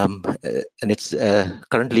 And it's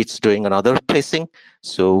currently doing another placing,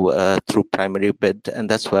 so through primary bid, and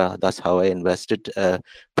that's how I invested.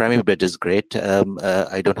 Primary bid is great.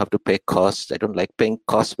 I don't have to pay costs. I don't like paying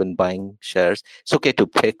costs when buying shares. It's okay to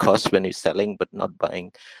pay costs when you're selling, but not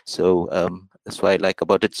buying. So that's what I like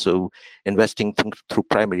about it. So investing through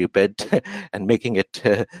primary bid and making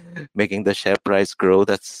the share price grow.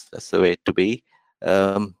 That's the way to be.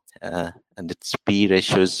 And its P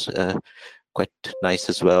ratios quite nice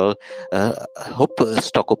as well. I hope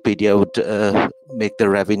Stockopedia would make the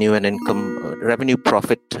revenue and revenue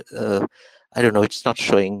profit. I don't know, it's not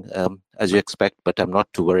showing as you expect, but I'm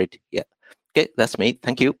not too worried. Yeah. Okay, that's me.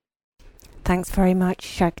 Thank you. Thanks very much,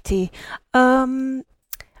 Shakti. Who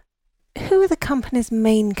are the company's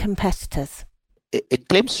main competitors? It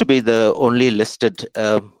claims to be the only listed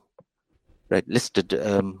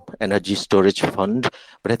energy storage fund,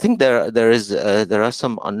 but I think there are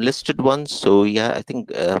some unlisted ones. So yeah, I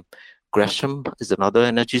think Gresham is another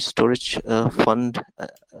energy storage fund,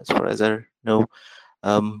 as far as I know.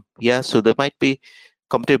 So there might be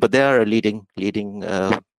competitive, but they are a leading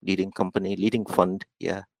company, leading fund.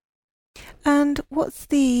 Yeah. And what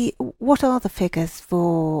are the figures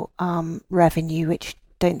for revenue, which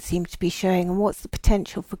don't seem to be showing, and what's the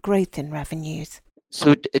potential for growth in revenues?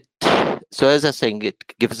 So so as I was saying, it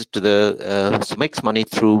gives it to makes money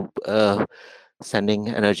through sending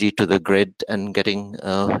energy to the grid and getting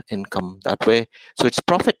income that way. So its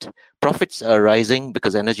profits are rising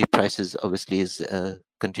because energy prices obviously is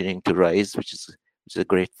continuing to rise, which is a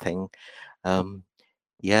great thing.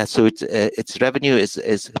 So its revenue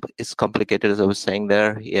is complicated, as I was saying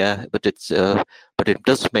there. Yeah, but it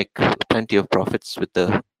does make plenty of profits with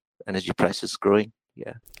the energy prices growing.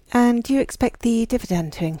 Yeah. And do you expect the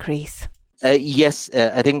dividend to increase? Yes,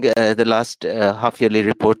 I think the last half-yearly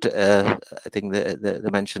report, I think they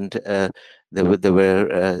mentioned the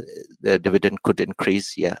dividend could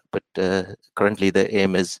increase. Yeah, but currently the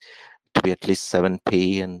aim is to be at least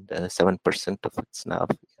 7p and 7% of its NAV.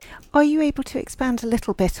 Are you able to expand a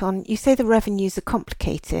little bit on? You say the revenues are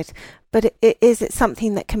complicated, but is it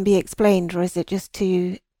something that can be explained, or is it just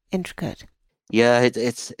too intricate? Yeah,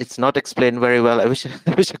 it's not explained very well. I wish I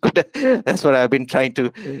could. That's what I've been trying to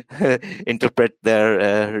interpret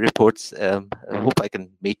their reports. I hope I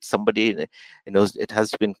can meet somebody. It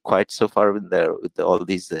has been quiet so far with all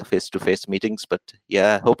these face-to-face meetings. But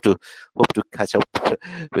yeah, I hope to catch up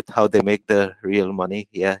with how they make the real money.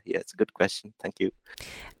 Yeah, it's a good question. Thank you.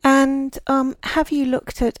 And have you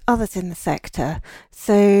looked at others in the sector?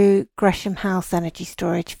 So Gresham House Energy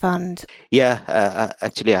Storage Fund. Yeah,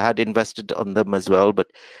 actually, I had invested on them as well, but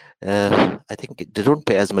I think they don't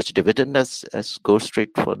pay as much dividend as Go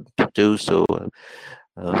Street Fund do. So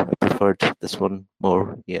I preferred this one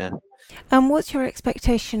more. Yeah. And what's your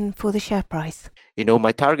expectation for the share price?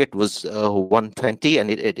 My target was 120,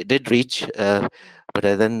 and it did reach. But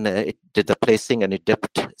then it did the placing and it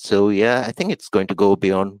dipped. So yeah, I think it's going to go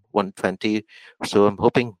beyond 120. So I'm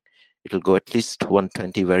hoping it'll go at least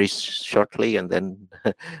 120 very shortly, and then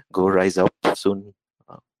rise up soon.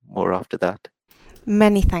 More after that.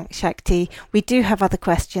 Many thanks, Shakti. We do have other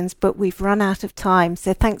questions, but we've run out of time.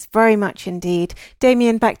 So thanks very much indeed.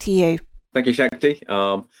 Damien, back to you. Thank you, Shakti.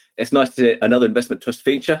 It's nice to see another investment trust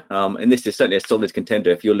feature, and this is certainly a solid contender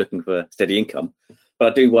if you're looking for steady income.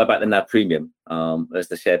 But I do worry about the NAV premium, as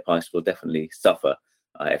the share price will definitely suffer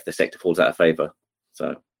if the sector falls out of favour.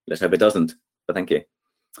 So let's hope it doesn't. But thank you.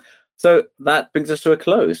 So that brings us to a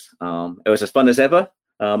close. It was as fun as ever.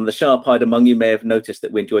 The sharp-eyed among you may have noticed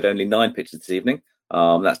that we enjoyed only 9 pitches this evening.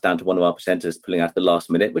 That's down to one of our presenters pulling out at the last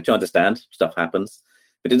minute, which I understand. Stuff happens.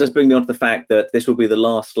 But it does bring me on to the fact that this will be the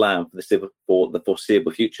last slam for the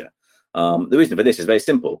foreseeable future. The reason for this is very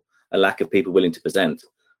simple: a lack of people willing to present.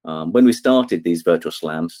 When we started these virtual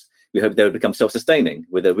slams, we hoped they would become self-sustaining,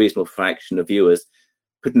 with a reasonable fraction of viewers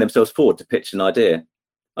putting themselves forward to pitch an idea.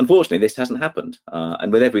 Unfortunately, this hasn't happened.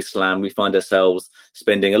 And with every slam, we find ourselves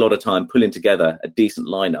spending a lot of time pulling together a decent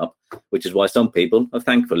lineup, which is why some people have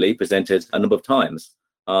thankfully presented a number of times.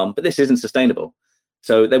 But this isn't sustainable.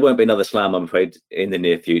 So there won't be another slam, I'm afraid, in the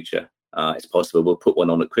near future. It's possible we'll put one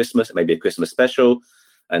on at Christmas, maybe a Christmas special,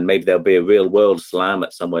 and maybe there'll be a real world slam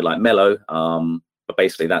at somewhere like Mello. But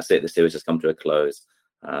basically, that's it. The series has come to a close.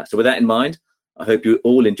 So with that in mind, I hope you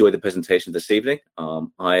all enjoyed the presentation this evening.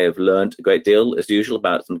 I have learned a great deal, as usual,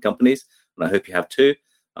 about some companies, and I hope you have too.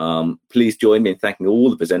 Please join me in thanking all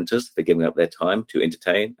the presenters for giving up their time to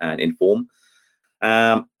entertain and inform.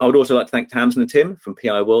 I would also like to thank Tamsin and Tim from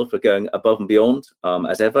PI World for going above and beyond,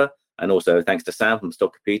 as ever, and also thanks to Sam from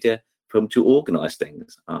Stockopedia to organise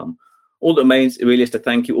things. All that remains really is to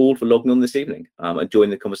thank you all for logging on this evening and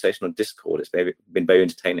joining the conversation on Discord. It's been very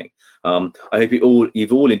entertaining. I hope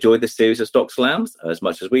you've all enjoyed this series of Stock Slams as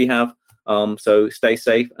much as we have. So stay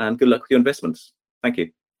safe and good luck with your investments. Thank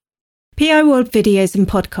you. PI World videos and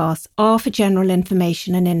podcasts are for general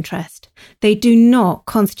information and interest. They do not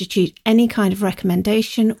constitute any kind of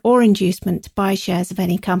recommendation or inducement to buy shares of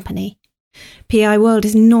any company. PI World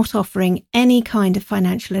is not offering any kind of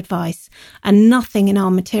financial advice, and nothing in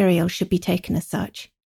our material should be taken as such.